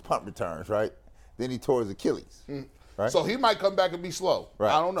for these punt returns, right? Then he tore his Achilles, right? So he might come back and be slow.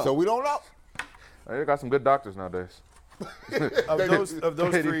 right. I don't know. So we don't know. They got some good doctors nowadays. Of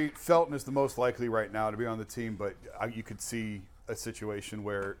those three, Felton is the most likely right now to be on the team, but you could see a situation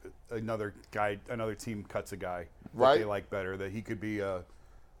where another team cuts a guy that they like better, that he could be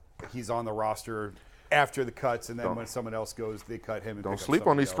he's on the roster after the cuts, and then when someone else goes, they cut him. And Don't pick up sleep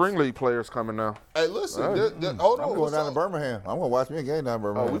on these somebody spring league players coming now. Hey, listen. Hold on. I'm going down to Birmingham. I'm gonna watch me a game down in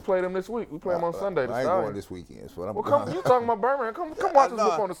Oh, Birmingham. we played them this week. We play them on Sunday. The I ain't Stallions. going this weekend. So Well, come. You talking about Birmingham? Come watch us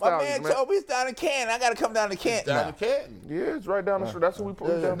whoop on the My Stallions, man man. Toby's down in Canton. I gotta come down to Canton. Down now. to Canton. Yeah, it's right down the street. That's what we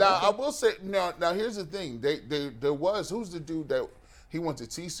put down. Now I will say now here's the thing. There was who's the dude that he went to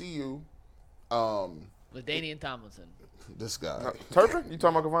TCU. LaDainian Tomlinson. This guy. Turpin? You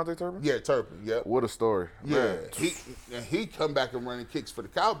talking about Kevontae Turpin? Yeah, Turpin. Yep. What a story. Yeah, Man. he come back and running kicks for the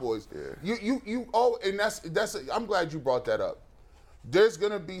Cowboys. Yeah. And that's I'm glad you brought that up. There's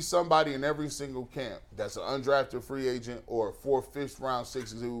gonna be somebody in every single camp that's an undrafted free agent or a 4th, 5th round,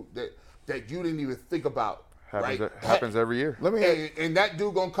 6th dude that you didn't even think about. Happens every year. Let me. And that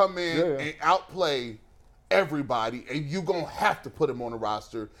dude gonna come in and outplay everybody, and you gonna have to put him on the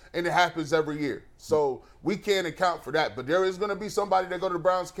roster, and it happens every year. So we can't account for that. But there is gonna be somebody that go to the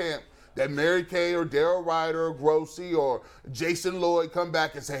Browns camp that Mary Kay or Darryl Ryder or Grossi or Jason Lloyd come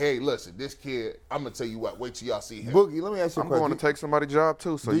back and say, hey, listen, this kid, I'm gonna tell you what, wait till y'all see him. Boogie, let me ask you a I'm question. going to take somebody's job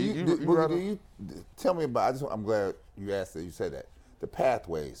too. So do you tell me about? I'm glad you asked that. You said that the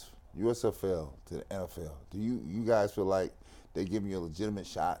pathways, USFL to the NFL. Do you guys feel like they give you a legitimate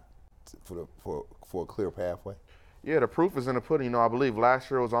shot for a clear pathway? Yeah, the proof is in the pudding. You know, I believe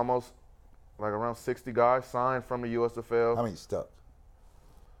last year was almost like around 60 guys signed from the USFL. How many stuck?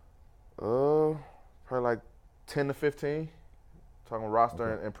 Probably like 10 to 15. Talking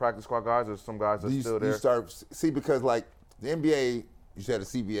roster and practice squad guys. There's some guys that's still there. You start see because like the NBA, you had a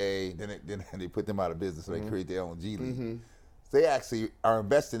CBA, then they put them out of business, so they create their own G League. They actually are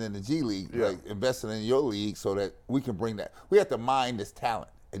investing in the G League, like investing in your league, so that we can bring that. We have to mine this talent,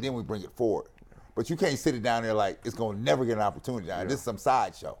 and then we bring it forward. But you can't sit it down there like it's going to never get an opportunity. This is some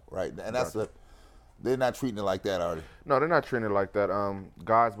sideshow, right? And that's what they're not treating it like that, are they? No, they're not treating it like that.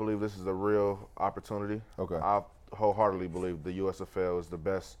 Guys believe this is a real opportunity. Okay. I wholeheartedly believe the USFL is the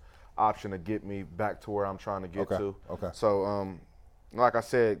best option to get me back to where I'm trying to get to. Okay. So, like I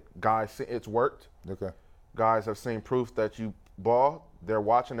said, guys, it's worked. Okay. Guys have seen proof that you ball. They're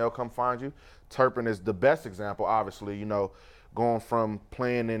watching. They'll come find you. Turpin is the best example, obviously, you know, going from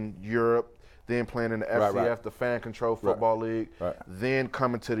playing in Europe, then playing in the FCF, the Fan Control Football League, then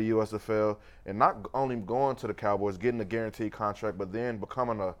coming to the USFL, and not only going to the Cowboys, getting a guaranteed contract, but then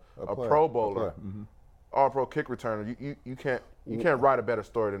becoming a Pro Bowler, All-Pro kick returner. You can't write a better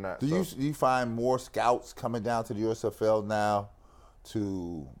story than that. Do you find more scouts coming down to the USFL now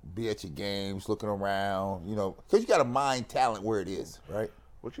to be at your games, looking around, you know, because you got to mine talent where it is, right?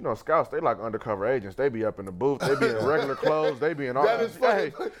 But you know, scouts, they like undercover agents. They be up in the booth. They be in regular clothes. They be in all That is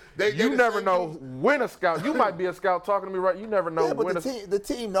funny. Hey, you never know when a scout. You might be a scout talking to me, right? You never know Yeah, but when the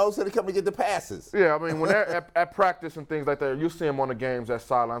team knows that they come to get the passes. Yeah, I mean, when they're at practice and things like that, you see them on the games at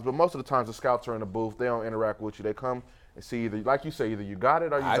sidelines. But most of the times, the scouts are in the booth. They don't interact with you. They come and see either, like you say, either you got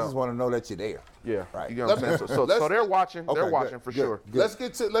it or you don't. I just want to know that you're there. Yeah, right. You know what I'm saying? So they're watching. They're watching for sure. Let's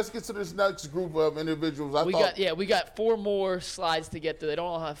get to this next group of individuals. We got 4 more slides to get through. They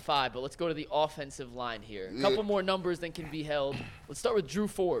don't all have 5, but let's go to the offensive line here. A couple more numbers than can be held. Let's start with Drew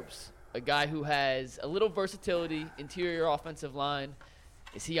Forbes, a guy who has a little versatility, interior offensive line.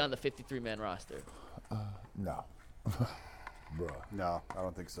 Is he on the 53-man roster? No. Bruh. No, I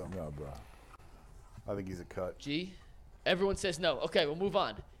don't think so. No, bro. I think he's a cut. G? Everyone says no. Okay, we'll move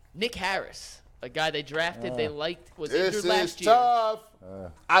on. Nick Harris, a guy they drafted, they liked, was injured last year. Tough.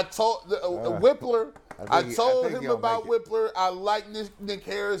 I told Whippler. I told him about Whippler. I like Nick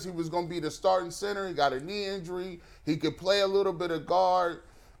Harris. He was going to be the starting center. He got a knee injury. He could play a little bit of guard.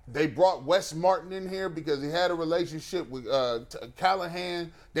 They brought Wes Martin in here because he had a relationship with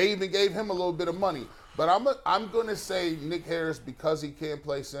Callahan. They even gave him a little bit of money. But I'm going to say Nick Harris, because he can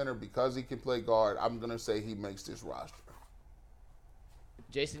play center, because he can play guard, I'm going to say he makes this roster.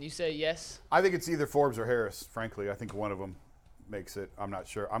 Jason, you say yes? I think it's either Forbes or Harris, frankly. I think one of them makes it. I'm not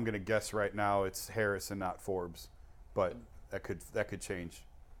sure. I'm going to guess right now it's Harris and not Forbes. But that could change.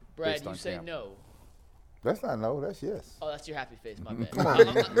 Brad, based you on say camp. no. That's not no. That's yes. Oh, that's your happy face. My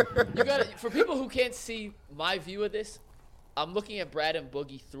bad. You got for people who can't see my view of this, I'm looking at Brad and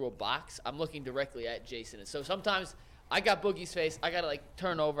Boogie through a box. I'm looking directly at Jason, and so sometimes I got Boogie's face. I gotta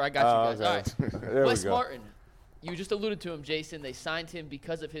turn over. I got you guys. okay. All right. There we Wes go. Martin, you just alluded to him, Jason. They signed him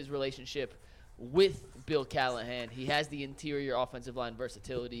because of his relationship with Bill Callahan. He has the interior offensive line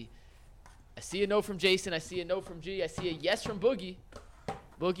versatility. I see a no from Jason. I see a no from G. I see a yes from Boogie.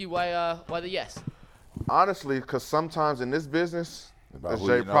 Boogie, why the yes? Honestly, because sometimes in this business, About as who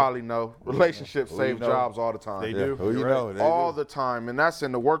Jay you know. probably know, relationships Who you save know. jobs all the time. They Yeah, do. who you You're know? right. They All do. the time, and that's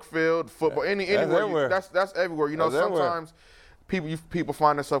in the work field, football, anywhere. everywhere. That's everywhere. You know, That's everywhere. sometimes people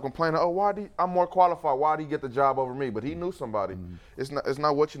find themselves complaining, "Oh, I'm more qualified? Why did he get the job over me?" But he knew somebody. Mm-hmm. It's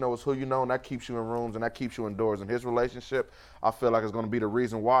not what you know, it's who you know, and that keeps you in rooms and that keeps you indoors. And his relationship, I feel like, is going to be the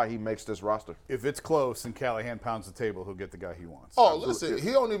reason why he makes this roster. If it's close and Callahan pounds the table, he'll get the guy he wants. Oh, listen,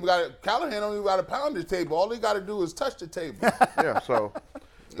 Callahan don't even got to pound the table. All he got to do is touch the table. Yeah, so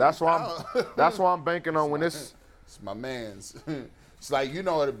that's why I'm banking on when this. It's my man's. It's like, you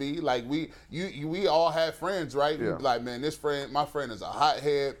know what it be. Like, we all have friends, right? We Yeah. be like, man, my friend is a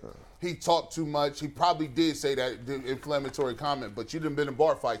hothead. He talked too much. He probably did say that inflammatory comment, but you done been in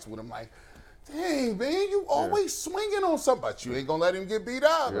bar fights with him. Like, dang, man, you always swinging on somebody. But you ain't going to let him get beat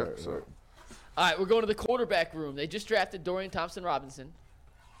up. Yeah, so. All right, we're going to the quarterback room. They just drafted Dorian Thompson-Robinson,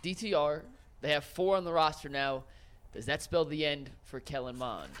 DTR. They have 4 on the roster now. Does that spell the end for Kellen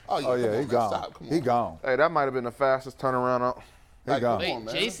Mond? Oh yeah, come he on, man, gone. stop. Come He on. gone. Hey, that might have been the fastest turnaround. He gone. Wait, on,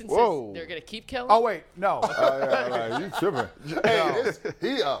 man. Jason Whoa. says they're going to keep Kellen? Oh, wait. No. Oh yeah, like, you tripping? Hey,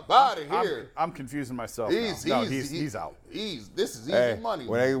 he up out of here. I'm confusing myself He's now. No, he's out. This is easy Hey, money.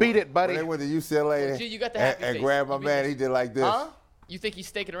 when they, Beat it, buddy. When they went to UCLA Well, G, you got the happy and face. grabbed my You beat man, it. he did like this. Huh? You think he's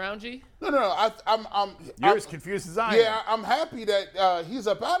staking around, G? No. You're as confused as I am. Yeah, I'm happy that he's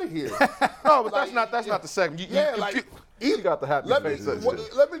up out of here. No, but that's not the second. He got the happy let me, face.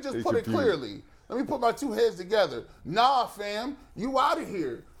 let me just He's put it confused. clearly. Let me put my 2 heads together. Nah, fam, you out of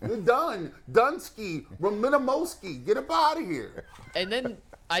here. You're done. Dunsky, Rominomoski, get up out of here. And then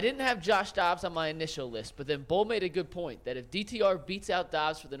I didn't have Josh Dobbs on my initial list, but then Bull made a good point that if DTR beats out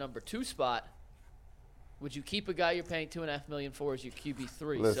Dobbs for the number 2 spot, would you keep a guy you're paying $2.5 million for as your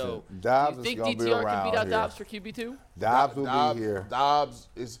QB3? Listen, so Dobbs do is you think gonna be DTR can around beat out here. Dobbs for QB2? Dobbs will be here. Dobbs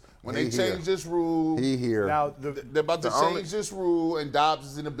is when He they here. change this rule. He here. Now, They're about to The only- change this rule, and Dobbs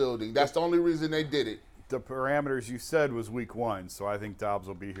is in the building. That's the only reason they did it. the parameters you said was week 1, so I think Dobbs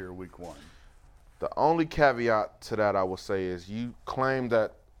will be here week 1. The only caveat to that I will say is you claim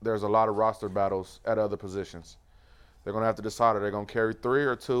that there's a lot of roster battles at other positions. They're going to have to decide are they going to carry 3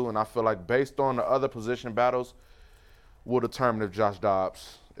 or 2, and I feel like based on the other position battles, we'll determine if Josh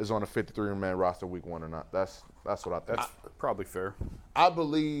Dobbs is on a 53-man roster week 1 or not. That's what I think. That's probably fair. I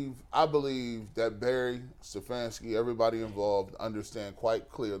believe that Barry, Stefanski, everybody involved understand quite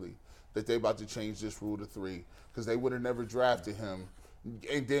clearly that they about to change this rule to 3 because they would have never drafted him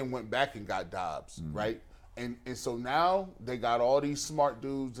and then went back and got Dobbs, right? And so now they got all these smart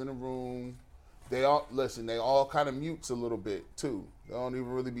dudes in the room. They all kind of mutes a little bit too. They don't even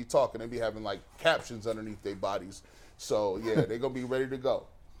really be talking. They be having like captions underneath their bodies. So yeah, they're gonna be ready to go.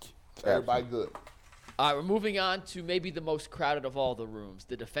 Everybody good. All right, we're moving on to maybe the most crowded of all the rooms,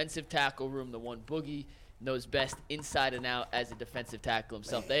 the defensive tackle room, the one Boogie knows best inside and out as a defensive tackle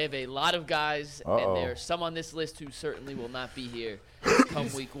himself. They have a lot of guys, and there are some on this list who certainly will not be here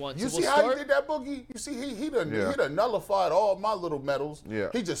come week 1. You So see we'll how start. he did that, Boogie? You see, he done Yeah. nullified all my little medals. Yeah.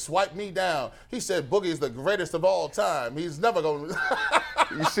 He just swiped me down. He said Boogie is the greatest of all time. He's never going to.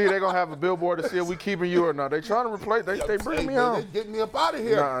 You see, they're going to have a billboard to see if we keeping you or not. They trying to replace. They bringing me They home. getting me up out of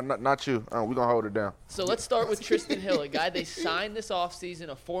here. Nah, not you. We're going to hold it down. So let's start with Tristan Hill, a guy they signed this offseason,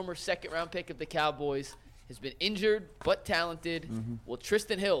 a former second-round pick of the Cowboys, has been injured but talented. Will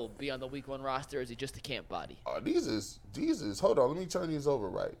Tristan Hill be on the week 1 roster, or is he just a camp body? Oh, these is. Hold on, let me turn these over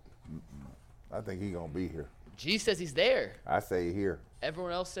right. I think he gonna be here. G says he's there. I say here.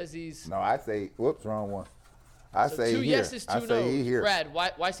 Everyone else says he's No, I say. Whoops, wrong one. I so say 2 here. yeses, 2 I say he no's. here. Brad,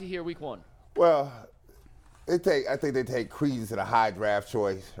 why is he here week 1? Well, I think they take credence to the high draft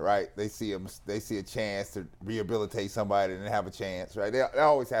choice, right? They see a chance to rehabilitate somebody and have a chance, right? That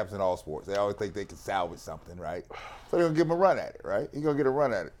always happens in all sports. They always think they can salvage something, right? So they're gonna give him a run at it, right? He's gonna get a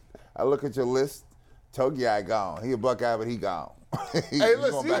run at it. I look at your list. Togiai gone. He a Buckeye, but he gone. Hey,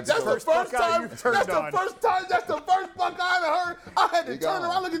 listen, that's the first time. That's the first time. That's the first Buckeye I heard. I had to turn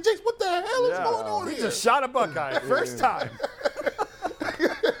around, look at Jace. What the hell is going on He here? just shot a Buckeye first time.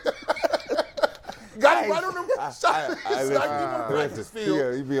 Got him right on the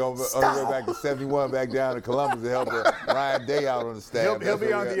Yeah, he be on the way back to 71, back down to Columbus to help Ryan Day out on the staff. He'll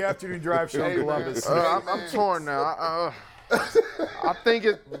be on the afternoon drive show in Columbus. I'm torn now. I think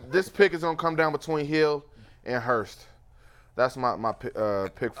this pick is gonna come down between Hill and Hurst. That's my pick for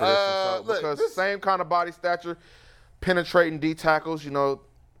this one. So, because same kind of body stature, penetrating D tackles. You know,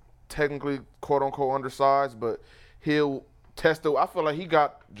 technically quote unquote undersized, but Hill tested. I feel like he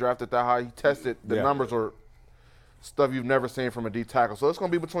got drafted that high. He tested the numbers or stuff you've never seen from a D tackle. So it's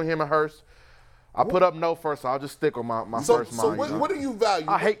gonna be between him and Hurst. I put up no first, so I'll just stick on my first mind. So what do you value?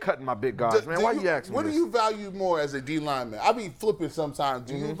 I hate cutting my big guys, man. Why you asking me What this? do you value more as a D lineman? I be flipping sometimes.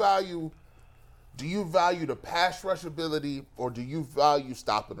 Do you value the pass rush ability, or do you value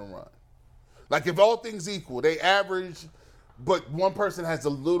stopping the run? Like if all things equal, they average, but one person has a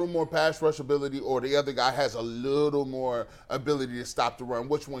little more pass rush ability, or the other guy has a little more ability to stop the run.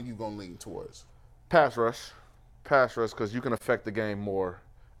 Which one you gonna lean towards? Pass rush, because you can affect the game more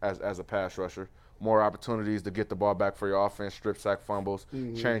as a pass rusher. More opportunities to get the ball back for your offense, strip sack fumbles,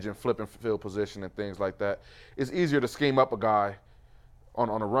 changing, flipping field position, and things like that. It's easier to scheme up a guy on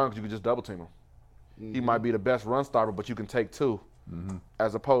a run because you can just double team him. He might be the best run stopper, but you can take two.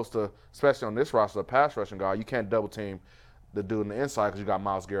 As opposed to, especially on this roster, a pass rushing guy, you can't double team the dude on the inside because you got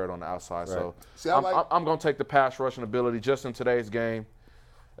Myles Garrett on the outside. Right. So I'm going to take the pass rushing ability just in today's game.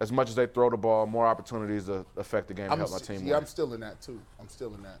 As much as they throw the ball, more opportunities to affect the game and help my team win. I'm still in that, too. I'm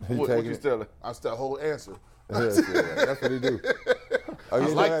still in that. What you stealing? I'm still whole answer. That's what he do. Oh,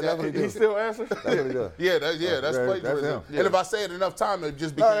 you like that's that. what he do. He still answer? That's what he do. Yeah, that's plagiarism. him. And if I say it enough time, it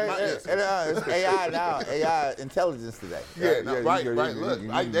just became my answer. It's AI now. AI intelligence today. Right.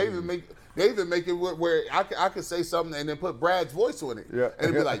 Look, they even make it where I could say something and then put Brad's voice on it. Yeah. And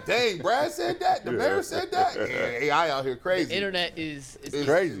it'd be like, dang, Brad said that? The mayor said that? Yeah, AI out here crazy. The internet is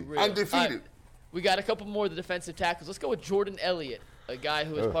crazy. real. Undefeated. All right, we got a couple more of the defensive tackles. Let's go with Jordan Elliott, a guy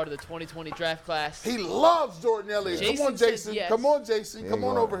who is part of the 2020 draft class. He loves Jordan Elliott. Jason Come on, said Jason. yes. Come on, Jason. Come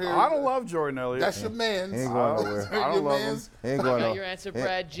on over here. I don't love Jordan Elliott. That's your man's. He ain't going nowhere. I don't Your love him. man's. He ain't You going got nowhere. your answer,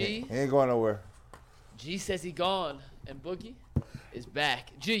 Brad G. He ain't going nowhere. G says he gone, and Boogie is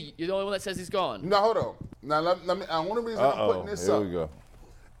back. G, you're the only one that says he's gone. No, hold on. Now, let me. The only reason I'm putting this Here up we go.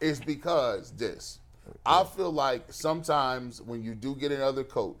 is because I feel like sometimes when you do get another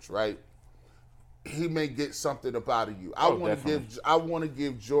coach, right, he may get something up out of you. I want to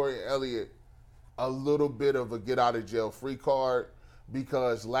give Jordan Elliott a little bit of a get out of jail free card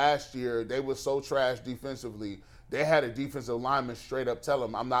because last year they were so trash defensively. They had a defensive lineman straight up tell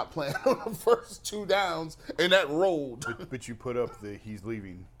him, I'm not playing on the first 2 downs, and that rolled. But you put up the he's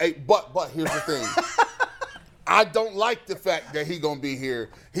leaving. Hey, but here's the thing. I don't like the fact that he going to be here.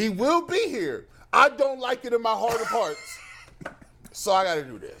 He will be here. I don't like it in my heart of hearts. So I got to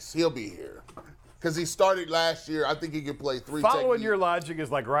do this. He'll be here. Because he started last year. I think he could play 3 Following techniques. your logic is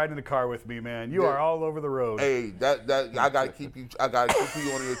like riding in the car with me, man. You are all over the road. Hey, I gotta keep you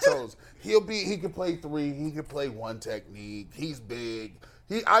on your toes. He can play 3, he can play 1 technique. He's big.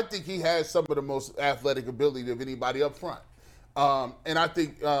 I think he has some of the most athletic ability of anybody up front. And I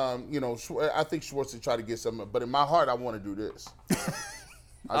think I think Schwartz should try to get some, but in my heart I want to do this.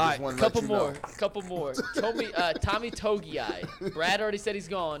 I just want to let you know. Couple more. Tommy Togiai. Brad already said he's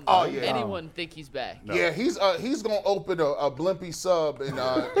gone. Oh, yeah. Anyone think he's back? No. Yeah, he's gonna open a Blimpie sub in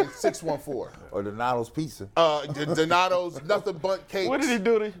 614. Or Donato's Pizza. Donato's nothing but cakes. What did he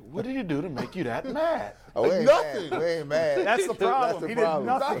do to make you that mad? Oh, we ain't Nothing. Mad. We ain't mad. That's the problem. He did problem.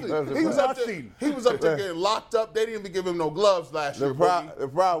 nothing. Nothing. He was up there getting locked up. They didn't even give him no gloves last year. The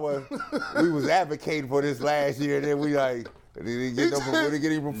problem was we was advocating for this last year, and then we didn't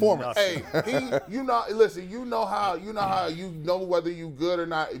get any performance. Hey, listen, you know how you know whether you good or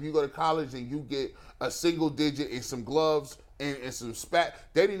not if you go to college and you get a single digit and some gloves and some spat.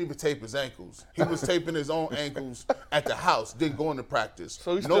 They didn't even tape his ankles. He was taping his own ankles at the house, didn't go into practice.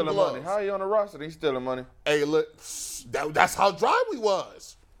 So he's no stealing gloves. money. How are you on the roster? He's stealing money. Hey, look, that's how dry we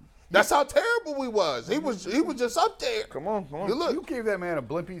was. That's how terrible we was. He was just up there. Come on. You look. You gave that man a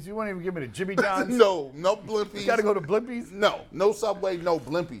Blimpies. You won't even give me the Jimmy John's. No Blimpies. You got to go to Blimpies? No Subway, no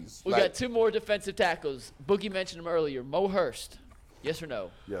Blimpies. We got 2 more defensive tackles. Boogie mentioned him earlier. Mo Hurst. Yes or no?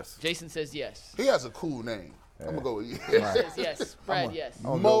 Yes. Jason says yes. He has a cool name. I'm gonna go with you. Says yes. Brad, yes.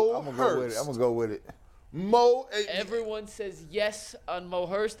 Mo Hurst. I'm gonna go with it. Mo. Everyone says yes on Mo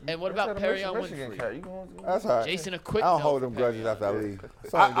Hurst. And what about Perrion Winfrey? That's all right. Jason, a quick I don't no hold for them grudges Perrion. after I leave.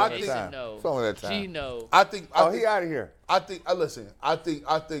 It's I only that think- Jason, time. no. It's only that time. G, no. I think. He out of here. I think. Listen. I think.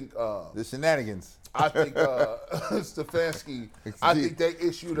 The shenanigans. I think Stefanski. I think they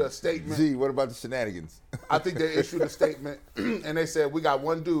issued a statement. G, what about the shenanigans? I think they issued a statement, and they said we got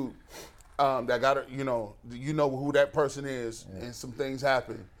one dude that got you know who that person is, and some things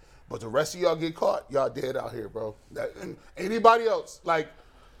happen, but the rest of y'all get caught, y'all dead out here, bro. Anybody else, like,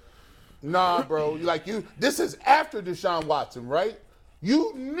 nah, bro. Like this is after Deshaun Watson, right?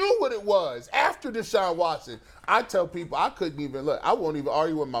 You knew what it was after Deshaun Watson. I tell people I couldn't even look. I won't even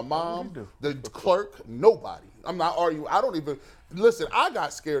argue with my mom, the clerk, nobody. I'm not arguing. I don't even listen. I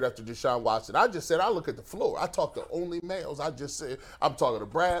got scared after Deshaun Watson. I just said I look at the floor. I talk to only males. I just said I'm talking to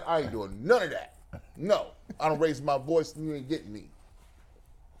Brad. I ain't doing none of that. No, I don't raise my voice and you ain't getting me.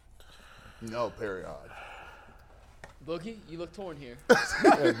 No, period. Boogie, you look torn here.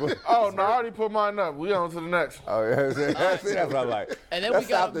 Oh, no, I already put mine up. We on to the next. Oh, yeah, that's what I like. And then Let's we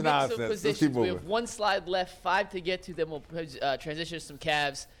got stop a the mix of nonsense. Let's keep positions. We moving. have one slide left, 5 to get to. Then we'll transition to some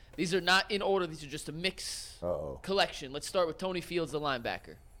Cavs. These are not in order. These are just a mix collection. Let's start with Tony Fields, the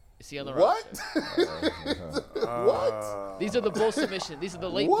linebacker. Is he on the roster? What? These are the Bull submissions. These are the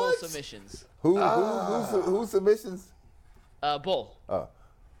late Bull submissions. Who submissions? Bull. Oh,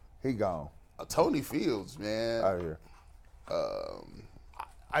 he gone. Tony Fields, man. Out of here.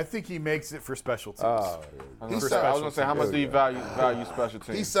 I think he makes it for special teams. I was going to say, how much do you value special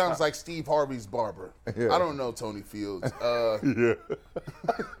teams? He sounds like Steve Harvey's barber. Yeah. I don't know Tony Fields.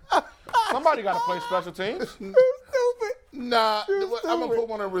 Somebody got to play special teams. Nah, I'm going to put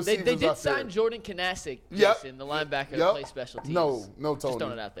one of the They receivers did up there. sign Jordan Kanasic, Yep. Jason, the linebacker, to Yep. play special teams. No, Just Tony.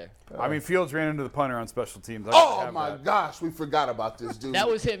 throwing it out there. I mean, Fields ran into the punter on special teams. I Oh, have my that. gosh, we forgot about this dude. That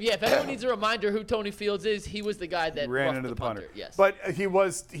was him. Yeah, if anyone needs a reminder who Tony Fields is, he was the guy that Ran roughed into the punter. Yes. But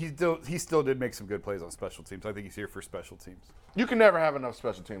he still did make some good plays on special teams. I think he's here for special teams. You can never have enough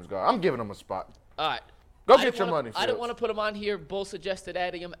special teams guys. I'm giving them a spot. All right. Go I get didn't your wanna- money, I didn't Fields. want to put him on here. Bull suggested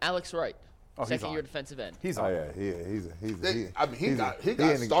adding him. Alex Wright, Oh, he's second-year on. defensive end. He's Oh on. yeah, he's He got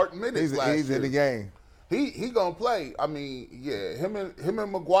in the- starting minutes last He's year. in the game. He gonna play. I mean, yeah, him and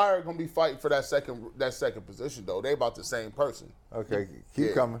McGuire gonna be fighting for that second position though. They about the same person. Okay, keep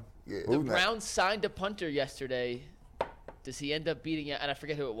Yeah. coming. Yeah. The Who's next? Browns signed a punter yesterday. Does he end up beating out? And I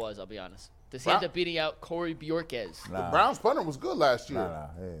forget who it was. I'll be honest. Does he end up beating out Corey Bjorquez? The Browns punter was good last year.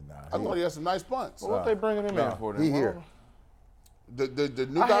 Nah. I thought he had some nice punts. What they bringing him in for then? He here. The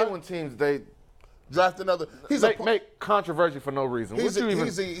new I guy hate when teams they draft another. He's make controversy for no reason. He's What you even?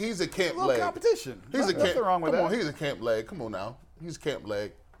 a camp A little leg. competition. He's a Nothing camp. wrong with Come on, that. he's a camp leg. Come on now, he's a camp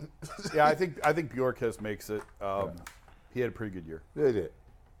leg. Yeah, I think Bjorkes makes it. He had a pretty good year. They did.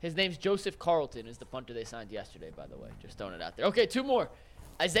 His name's Joseph Carlton. Is the punter they signed yesterday, by the way. Just throwing it out there. Okay, 2 more.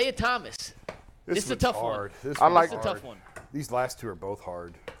 Isaiah Thomas. This is a one's tough hard. one. This I one's like- This is a tough one. These last two are both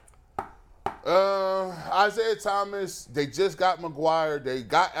hard. Isaiah Thomas. They just got McGuire. They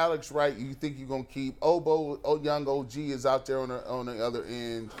got Alex Wright. You think you're gonna keep young OG is out there on the other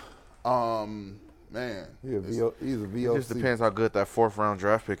end. Man, He's a It VOC. just depends how good that 4th round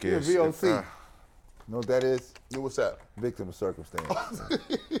draft pick He's is. a If, VOC. You know what that is? what's that? Victim of circumstance.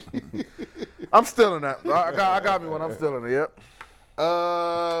 I'm still in that. I got me one. I'm still in it. Yep.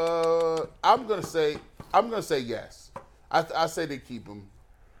 I'm gonna say yes. I say they keep him.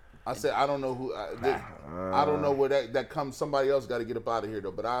 I say I don't know who. I don't know where that comes. Somebody else got to get up out of here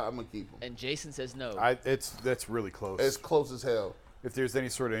though. But I'm gonna keep him. And Jason says no. That's really close. It's close as hell. If there's any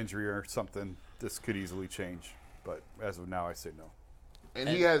sort of injury or something, this could easily change. But as of now, I say no. And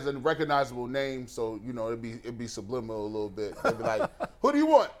he has a recognizable name, so you know it'd be subliminal a little bit. They'd be like, "Who do you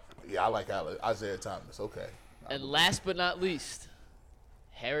want?" Yeah, I like Isaiah Thomas. Okay. And last but not least,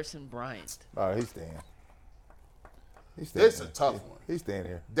 Harrison Bryant. Oh, he's staying. He's staying. It's a tough one. He's staying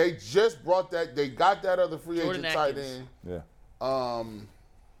here. They just brought that. They got that other free Jordan agent tight Atkins. end. Yeah.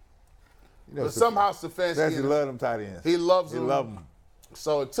 You know, But somehow Stefanski Stefanski love them tight ends. he loves He them. love them.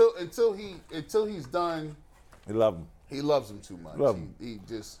 So until he's done, He love them. he loves them too much. Love 'em.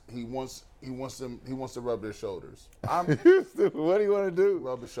 He wants to rub their shoulders. What do you want to do?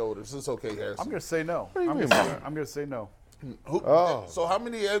 Rub his shoulders. It's okay, Harrison. I'm gonna say no. I'm gonna say no. So how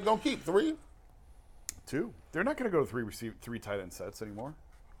many are gonna keep? 3? 2. They're not gonna go to three tight end sets anymore.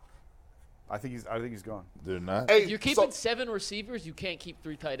 I think he's gone. They're not. Hey, If you're keeping 7 receivers, you can't keep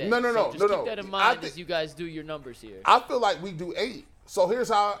 3 tight ends. No, So just no. keep that in I mind think- as you guys do your numbers here. I feel like we do 8. So here's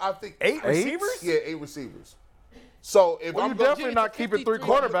how I think. 8 receivers? Yeah, 8 receivers. So if Well, I'm you're gonna definitely not keeping 3 53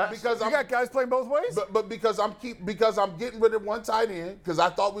 quarterbacks. because You I'm got guys playing both ways? But because I'm getting rid of one tight end because I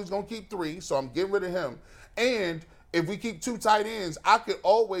thought we was gonna keep 3, so I'm getting rid of him. And if we keep 2 tight ends, I could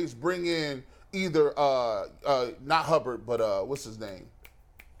always bring in either not Hubbard, but what's his name?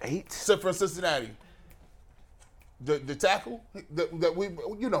 8? From Cincinnati. The tackle that we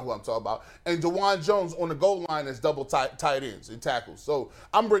you know who I'm talking about, and DeJuan Jones on the goal line as double tight ends and tackles. So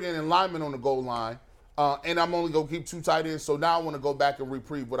I'm bringing in linemen on the goal line. And I'm only going to keep 2 tight ends. So now I want to go back and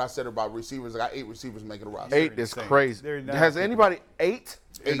reprieve what I said about receivers. I got 8 receivers making a roster. 8 is insane. crazy. They're not Has keeping anybody 8?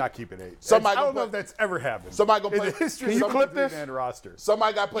 They're not keeping 8. Somebody I don't gonna know if that's ever happened. Somebody gonna in play- the history Can you of clip the this? man roster.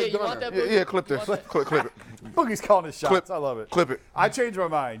 Somebody got to play Yeah, you want Gunner. that? Yeah, clip You this. want that? Clip it. Boogie's calling his shots. I love it. Clip it. I changed my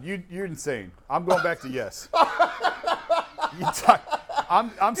mind. You're insane. I'm going back to yes.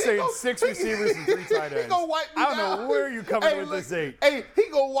 I'm saying 6 receivers and 3 tight He ends. gonna wipe me I don't down. know where you coming with look, this 8. Hey, he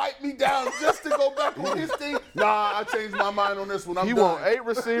gonna wipe me down just to go back on his team. Nah, I changed my mind on this one. I'm You done. want 8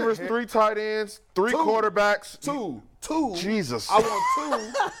 receivers, 3 tight ends, 3 Two. quarterbacks. Two. Jesus. I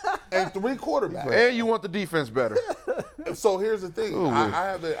want 2 and 3 quarterbacks. And you want the defense better. So here's the thing.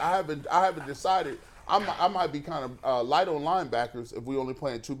 I haven't decided. I might be kind of light on linebackers if we only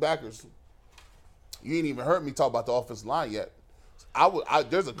playing 2 backers. You ain't even heard me talk about the offensive line yet.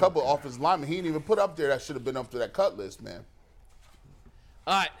 There's a couple of offensive linemen he ain't even put up there that should have been up to that cut list, man.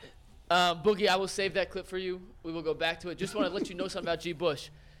 All right. Boogie, I will save that clip for you. We will go back to it. Just want to let you know something about G. Bush.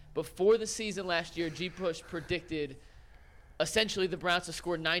 Before the season last year, G. Bush predicted essentially the Browns to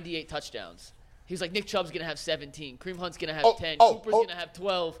score 98 touchdowns. He was like, Nick Chubb's going to have 17. Kareem Hunt's going to have 10. Cooper's going to have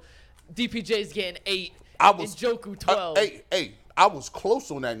 12. DPJ's getting 8. Njoku 12. Hey, I was close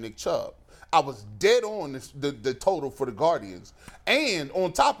on that Nick Chubb. I was dead on the total for the Guardians. And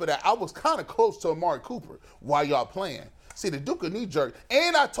on top of that, I was kind of close to Amari Cooper while y'all playing. See, the Duke of knee jerk.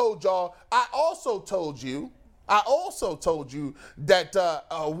 And I told y'all, I also told you that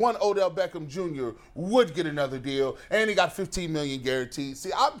one Odell Beckham Jr. would get another deal, and he got $15 million guaranteed.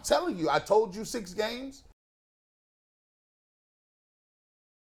 See, I'm telling you, I told you 6 games.